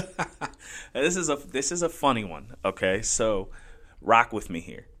Seahawks. This is a funny one, okay? So rock with me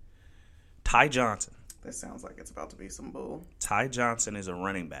here. Ty Johnson. This sounds like it's about to be some bull. Ty Johnson is a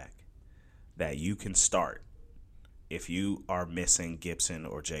running back that you can start if you are missing Gibson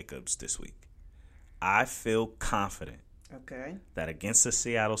or Jacobs this week. I feel confident that against the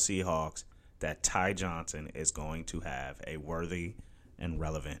Seattle Seahawks, that Ty Johnson is going to have a worthy and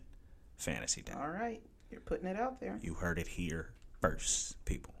relevant fantasy day. All right. You're putting it out there. You heard it here first,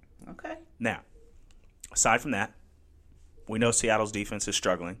 people. Okay. Now, aside from that, we know Seattle's defense is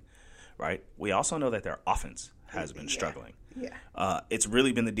struggling. right? We also know that their offense has been struggling. Yeah. It's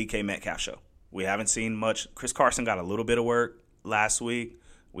really been the DK Metcalf show. We haven't seen much. Chris Carson got a little bit of work last week.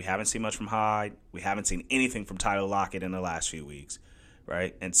 We haven't seen much from Hyde. We haven't seen anything from Tyler Lockett in the last few weeks,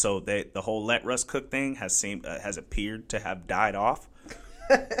 right? And so the whole let Russ cook thing has appeared to have died off.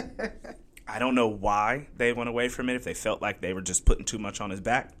 I don't know why they went away from it, if they felt like they were just putting too much on his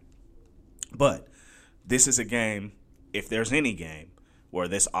back. But this is a game, if there's any game, where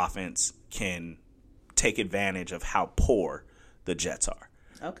this offense can take advantage of how poor the Jets are.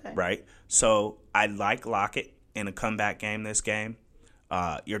 Okay. Right? So I like Lockett in a comeback game this game.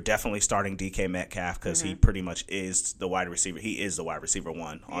 You're definitely starting DK Metcalf because he pretty much is the wide receiver. He is the wide receiver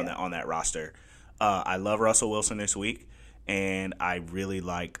one on that roster. I love Russell Wilson this week, and I really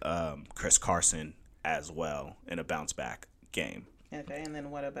like Chris Carson as well in a bounce back game. Okay, and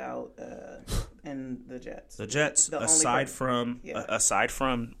then what about in the Jets? The Jets, aside from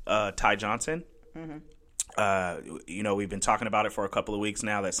Ty Johnson, we've been talking about it for a couple of weeks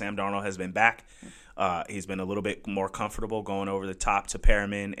now that Sam Darnold has been back. He's been a little bit more comfortable going over the top to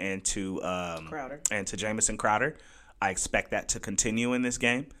Perriman and to Crowder and to Jamison Crowder. I expect that to continue in this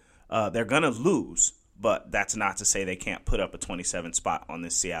game. They're gonna lose, but that's not to say they can't put up a 27 spot on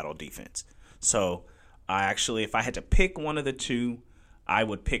this Seattle defense. So if I had to pick one of the two, I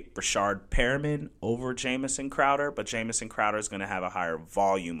would pick Brashard Perriman over Jamison Crowder, but Jamison Crowder is going to have a higher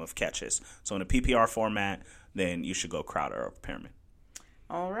volume of catches. So in a PPR format, then you should go Crowder over Perriman.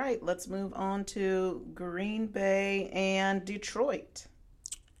 All right, let's move on to Green Bay and Detroit.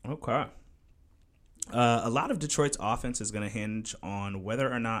 Okay. A lot of Detroit's offense is going to hinge on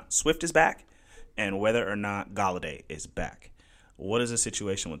whether or not Swift is back and whether or not Golladay is back. What is the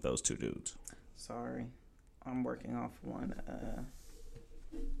situation with those two dudes? Sorry, I'm working off one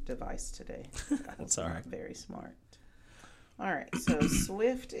device today. That's all right. Very smart. All right, so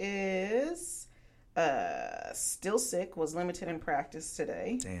Swift is still sick, was limited in practice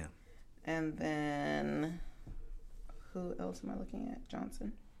today. Damn. And then, who else am I looking at?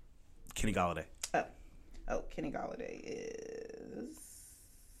 Johnson? Kenny Golladay. Oh, Kenny Golladay is...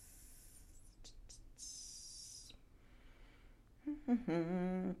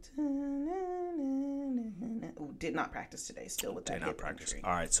 Did not practice today. Still with that Did not hip practice. injury.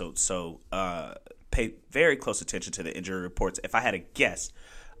 All right, so pay very close attention to the injury reports. If I had a guess,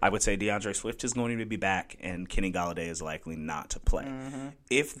 I would say DeAndre Swift is going to be back and Kenny Golladay is likely not to play.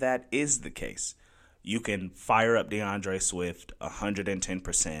 If that is the case, you can fire up DeAndre Swift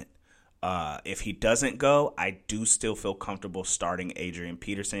 110%. If he doesn't go, I do still feel comfortable starting Adrian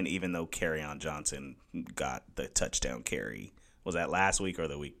Peterson, even though Kerryon Johnson got the touchdown carry. Was that last week or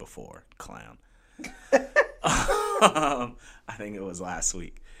the week before? Clown. I think it was last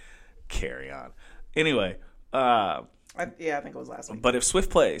week. Kerryon. Anyway. I think it was last week. But if Swift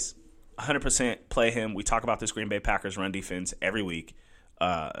plays, 100% play him. We talk about this Green Bay Packers run defense every week.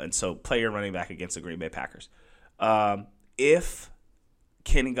 And so play your running back against the Green Bay Packers. If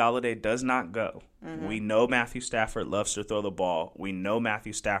Kenny Golladay does not go, we know Matthew Stafford loves to throw the ball. We know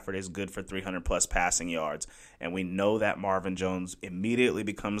Matthew Stafford is good for 300-plus passing yards. And we know that Marvin Jones immediately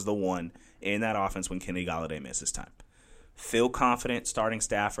becomes the one in that offense when Kenny Golladay misses time. Feel confident starting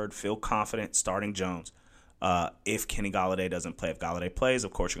Stafford. Feel confident starting Jones. If Kenny Golladay doesn't play. If Golladay plays,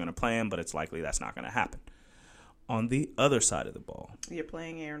 of course you're going to play him, but it's likely that's not going to happen. On the other side of the ball, you're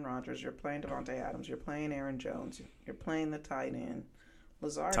playing Aaron Rodgers. You're playing Devontae Adams. You're playing Aaron Jones. You're playing the tight end.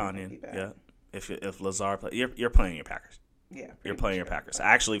 Lazard will be back. Yeah. If Lazard plays, you're playing your Packers. Yeah. You're playing your Packers.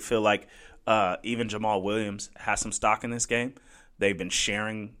 I actually feel like even Jamal Williams has some stock in this game. They've been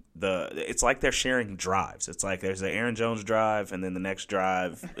sharing it's like they're sharing drives. It's like there's an Aaron Jones drive, and then the next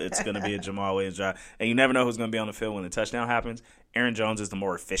drive, it's going to be a Jamal Williams drive. And you never know who's going to be on the field when the touchdown happens. Aaron Jones is the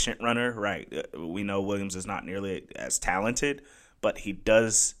more efficient runner, right? We know Williams is not nearly as talented, but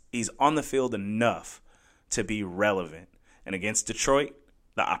he's on the field enough to be relevant. And against Detroit,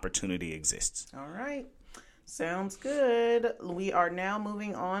 the opportunity exists. All right. Sounds good. We are now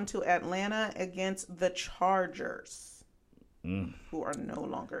moving on to Atlanta against the Chargers. Who are no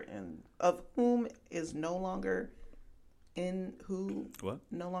longer who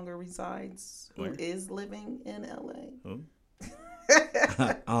no longer resides, who is living in LA. Who?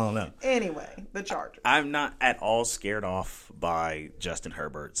 I don't know. Anyway, the Chargers. I'm not at all scared off by Justin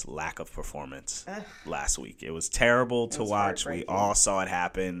Herbert's lack of performance last week. It was terrible to watch. We all saw it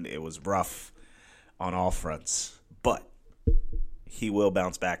happen. It was rough on all fronts. But he will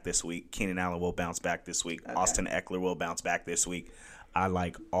bounce back this week. Keenan Allen will bounce back this week. Okay. Austin Eckler will bounce back this week. I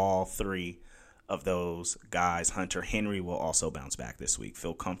like all three of those guys. Hunter Henry will also bounce back this week.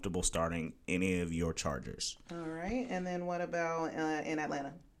 Feel comfortable starting any of your Chargers. All right. And then what about in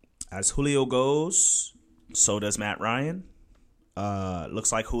Atlanta? As Julio goes, so does Matt Ryan.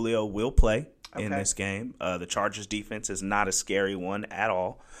 Looks like Julio will play in this game. The Chargers defense is not a scary one at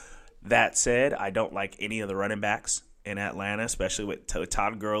all. That said, I don't like any of the running backs in Atlanta, especially with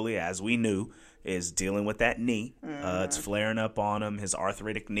Todd Gurley, as we knew, is dealing with that knee. It's flaring up on him. His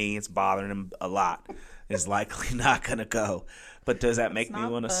arthritic knee, it's bothering him a lot. Is likely not going to go. But does that make me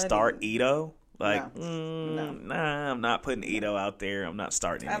want to start Ito? Like, no. Nah, I'm not putting Ito out there. I'm not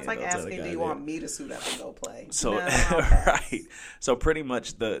starting That's any like of those asking, do you want me to suit up and go play? So, no, right. So pretty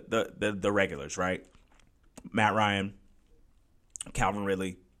much the regulars, right? Matt Ryan, Calvin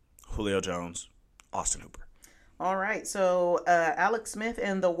Ridley, Julio Jones, Austin Hooper. All right. So Alex Smith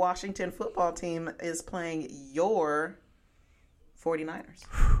and the Washington football team is playing your 49ers.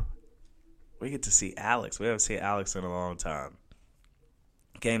 We get to see Alex. We haven't seen Alex in a long time.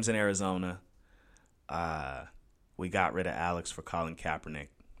 Games in Arizona. We got rid of Alex for Colin Kaepernick.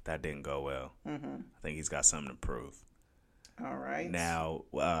 That didn't go well. I think he's got something to prove. All right. Now,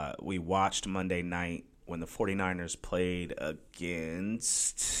 we watched Monday night when the 49ers played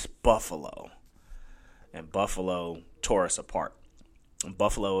against Buffalo. And Buffalo tore us apart. And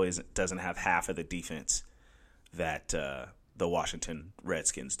Buffalo doesn't have half of the defense that the Washington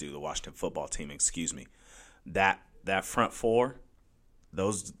Redskins do, the Washington football team, excuse me. That front four,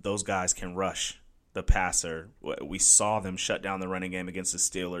 those guys can rush the passer. We saw them shut down the running game against the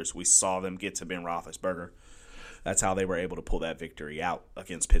Steelers. We saw them get to Ben Roethlisberger. That's how they were able to pull that victory out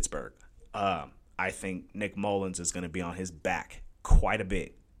against Pittsburgh. I think Nick Mullins is going to be on his back quite a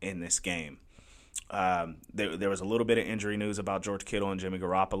bit in this game. There was a little bit of injury news about George Kittle and Jimmy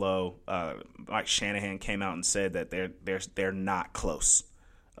Garoppolo. Mike Shanahan came out and said that they're not close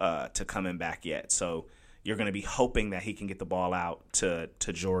to coming back yet. So you're going to be hoping that he can get the ball out to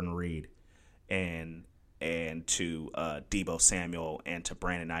Jordan Reed and to Deebo Samuel and to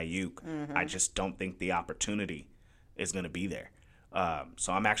Brandon Ayuk. I just don't think the opportunity is going to be there.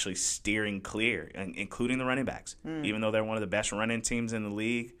 So I'm actually steering clear, including the running backs. Even though they're one of the best running teams in the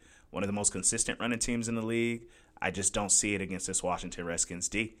league, one of the most consistent running teams in the league, I just don't see it against this Washington Redskins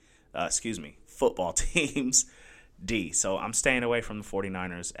football team's D. So I'm staying away from the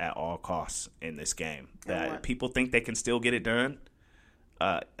 49ers at all costs in this game. People think they can still get it done.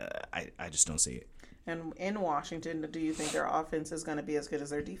 I just don't see it. And in Washington, do you think their offense is going to be as good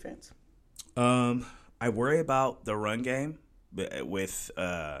as their defense? I worry about the run game with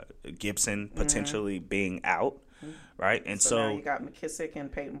Gibson potentially being out, right? And so now you got McKissick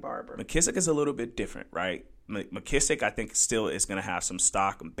and Peyton Barber. McKissick is a little bit different, right? McKissick, I think, still is going to have some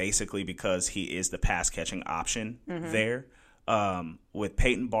stock, basically because he is the pass-catching option there. With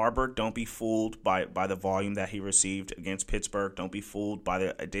Peyton Barber, don't be fooled by the volume that he received against Pittsburgh. Don't be fooled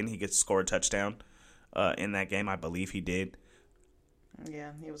by didn't he get scored a touchdown in that game? I believe he did.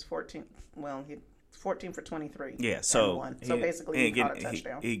 Yeah, he was 14. Well, he 14 for 23. Yeah, so basically he caught a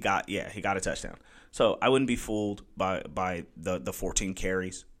touchdown. He got a touchdown. So I wouldn't be fooled by the 14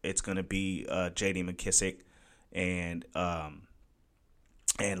 carries. It's going to be J.D. McKissick and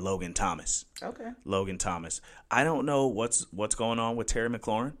Logan Thomas. Okay. Logan Thomas. I don't know what's going on with Terry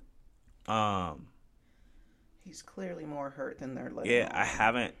McLaurin. He's clearly more hurt than they're letting Yeah,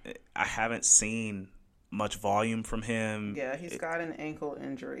 on. I haven't seen much volume from him. Yeah, he's got an ankle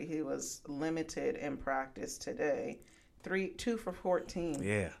injury. He was limited in practice today. 2 for 14.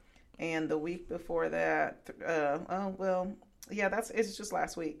 Yeah. And the week before that, it's just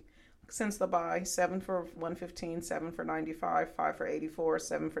last week. Since the bye, 7 for 115, 7 for 95, 5 for 84,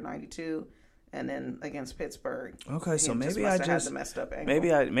 7 for 92, and then against Pittsburgh. Okay, so maybe had the messed up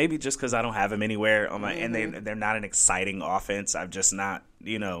ankle. Maybe just because I don't have him anywhere on my and they're not an exciting offense. I'm just not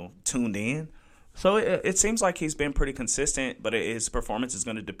tuned in. So it seems like he's been pretty consistent, but his performance is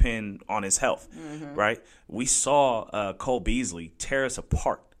going to depend on his health, right? We saw Cole Beasley tear us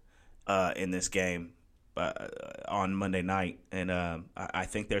apart in this game on Monday night, and I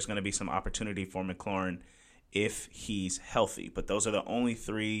think there's going to be some opportunity for McLaurin if he's healthy. But those are the only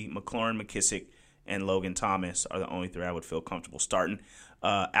three: McLaurin, McKissick, and Logan Thomas are the only three I would feel comfortable starting.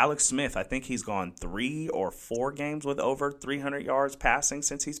 Alex Smith, I think he's gone 3 or 4 games with over 300 yards passing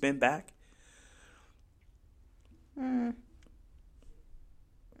since he's been back. No.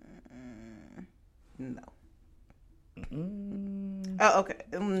 Oh, okay.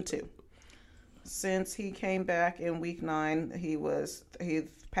 2. Since he came back in week 9, he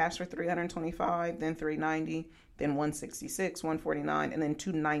passed for 325, then 390, then 166, 149, and then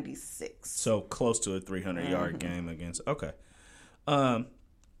 296. So close to a 300-yard game against. Okay.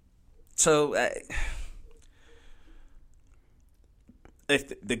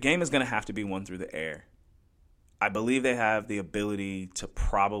 If the game is going to have to be won through the air, I believe they have the ability to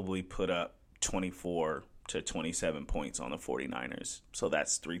probably put up 24 to 27 points on the 49ers. So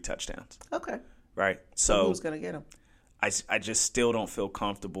that's 3 touchdowns. Okay. Right? So who's going to get them? I just still don't feel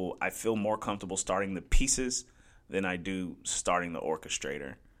comfortable. I feel more comfortable starting the pieces than I do starting the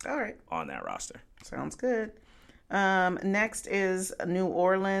orchestrator. All right. On that roster. Sounds good. Next is New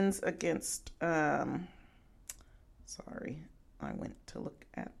Orleans against sorry, I went to look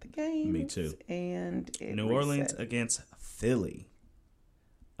at the game. Me too. And it New Orleans against Philly.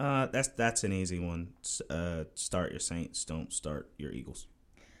 That's an easy one. Start your Saints, don't start your Eagles.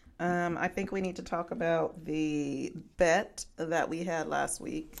 I think we need to talk about the bet that we had last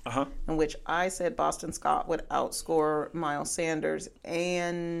week, in which I said Boston Scott would outscore Miles Sanders,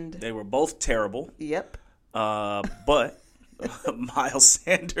 and they were both terrible. Yep. But Miles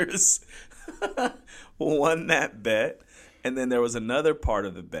Sanders won that bet, and then there was another part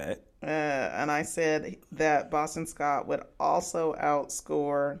of the bet. And I said that Boston Scott would also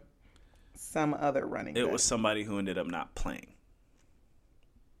outscore some other running back. It was somebody who ended up not playing.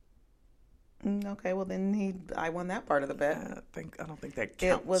 Okay, well then I won that part of the bet. I don't think that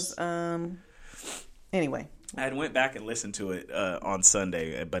counts. It was anyway. I had went back and listened to it on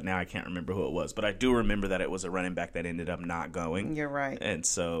Sunday, but now I can't remember who it was. But I do remember that it was a running back that ended up not going. You're right. And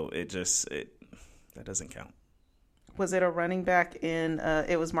so that doesn't count. Was it a running back in?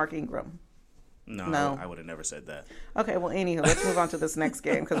 It was Mark Ingram. No. I would have never said that. Okay, well, anywho, let's move on to this next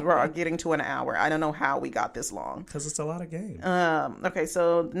game because we're getting to an hour. I don't know how we got this long. Because it's a lot of games. Okay,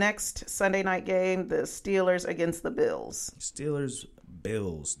 so next Sunday night game, the Steelers against the Bills.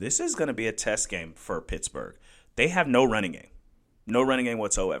 Steelers-Bills. This is going to be a test game for Pittsburgh. They have no running game. No running game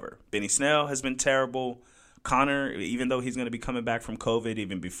whatsoever. Benny Snell has been terrible. Connor, even though he's going to be coming back from COVID,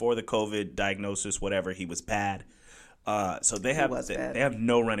 even before the COVID diagnosis, whatever, he was bad. So they have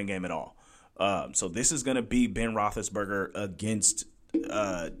no running game at all. So this is going to be Ben Roethlisberger against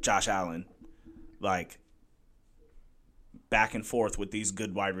Josh Allen, like back and forth with these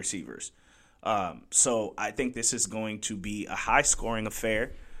good wide receivers. So I think this is going to be a high-scoring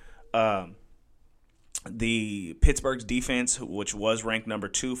affair. The Pittsburgh's defense, which was ranked number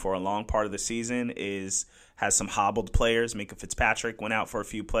 2 for a long part of the season, has some hobbled players. Minka Fitzpatrick went out for a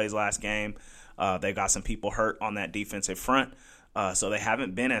few plays last game. They got some people hurt on that defensive front. So they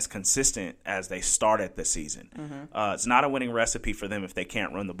haven't been as consistent as they started the season. It's not a winning recipe for them if they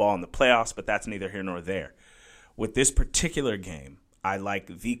can't run the ball in the playoffs, but that's neither here nor there. With this particular game, I like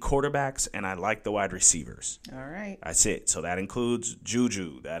the quarterbacks and I like the wide receivers. All right. That's it. So that includes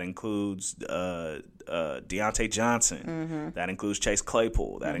Juju. That includes Deontay Johnson. That includes Chase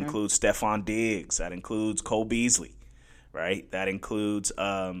Claypool. That includes Stephon Diggs. That includes Cole Beasley. Right? That includes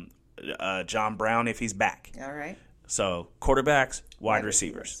John Brown if he's back. All right. So, quarterbacks, wide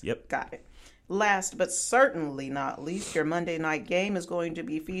receivers. Yep. Got it. Last but certainly not least, your Monday night game is going to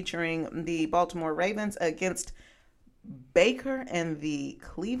be featuring the Baltimore Ravens against Baker and the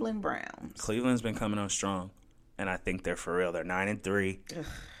Cleveland Browns. Cleveland's been coming on strong, and I think they're for real. They're 9-3.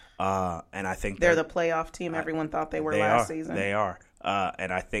 And I think they're the playoff team everyone thought they were last season. They are.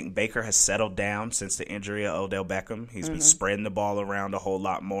 And I think Baker has settled down since the injury of Odell Beckham. He's been spreading the ball around a whole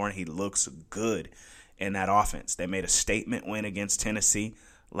lot more, and he looks good in that offense. They made a statement win against Tennessee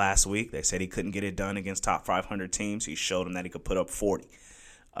last week. They said he couldn't get it done against top 500 teams. He showed them that he could put up 40.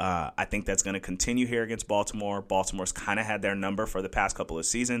 I think that's going to continue here against Baltimore. Baltimore's kind of had their number for the past couple of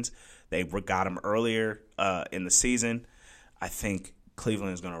seasons. They got him earlier in the season. I think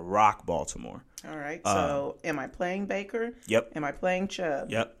Cleveland is going to rock Baltimore. All right. So am I playing Baker? Yep. Am I playing Chubb?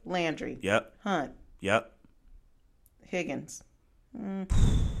 Yep. Landry? Yep. Hunt? Yep. Higgins?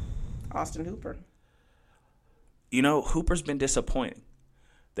 Austin Hooper? You know, Hooper's been disappointing.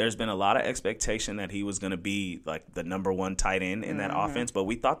 There's been a lot of expectation that he was going to be like the number 1 tight end in that offense, but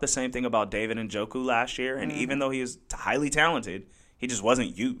we thought the same thing about David Njoku last year, and even though he is highly talented, he just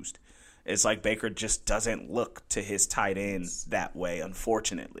wasn't used. It's like Baker just doesn't look to his tight ends that way,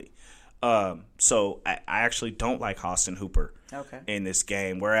 unfortunately. So I actually don't like Austin Hooper in this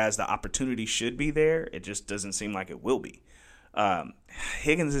game, whereas the opportunity should be there. It just doesn't seem like it will be.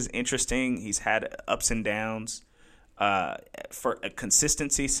 Higgins is interesting. He's had ups and downs. For a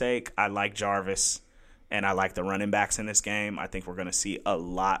consistency's sake, I like Jarvis, and I like the running backs in this game. I think we're going to see a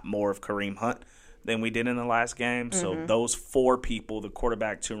lot more of Kareem Hunt than we did in the last game. So those 4 people, the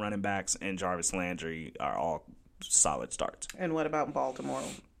quarterback, 2 running backs, and Jarvis Landry are all solid starts. And what about Baltimore?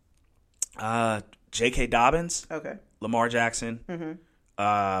 J.K. Dobbins. Okay. Lamar Jackson.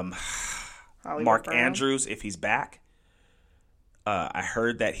 Mark Andrews, if he's back. I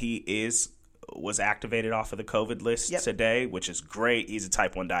heard that he was activated off of the COVID list today, which is great. He's a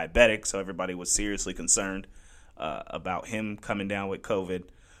type 1 diabetic, so everybody was seriously concerned about him coming down with COVID.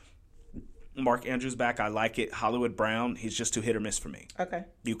 Mark Andrews back. I like it. Hollywood Brown, he's just too hit or miss for me. Okay.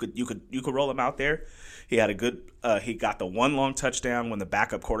 You could roll him out there. He had a good. He got the one long touchdown when the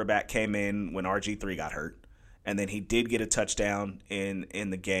backup quarterback came in when RG3 got hurt, and then he did get a touchdown in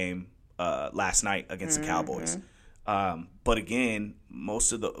the game last night against the Cowboys. But again,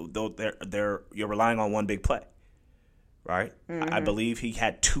 most of you're relying on one big play, right? I believe he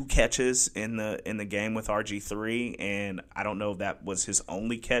had 2 catches in the game with RG3, and I don't know if that was his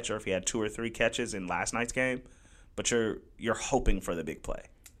only catch or if he had 2 or 3 catches in last night's game. But you're hoping for the big play.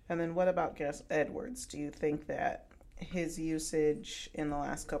 And then what about Gus Edwards? Do you think that his usage in the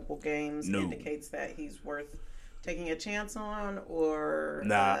last couple games indicates that he's worth taking a chance on, or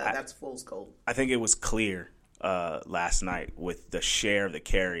that's fool's gold? I think it was clear last night with the share of the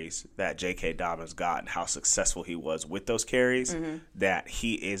carries that J.K. Dobbins got and how successful he was with those carries, that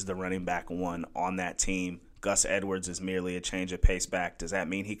he is the running back 1 on that team. Gus Edwards is merely a change of pace back. Does that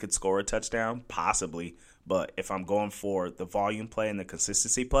mean he could score a touchdown? Possibly. But if I'm going for the volume play and the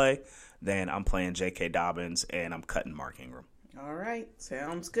consistency play, then I'm playing J.K. Dobbins and I'm cutting Mark Ingram. All right.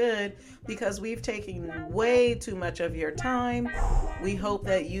 Sounds good. Because we've taken way too much of your time, we hope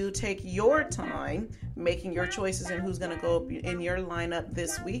that you take your time making your choices in who's going to go in your lineup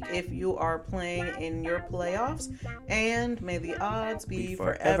this week if you are playing in your playoffs. And may the odds be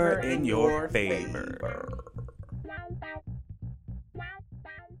forever in your favor.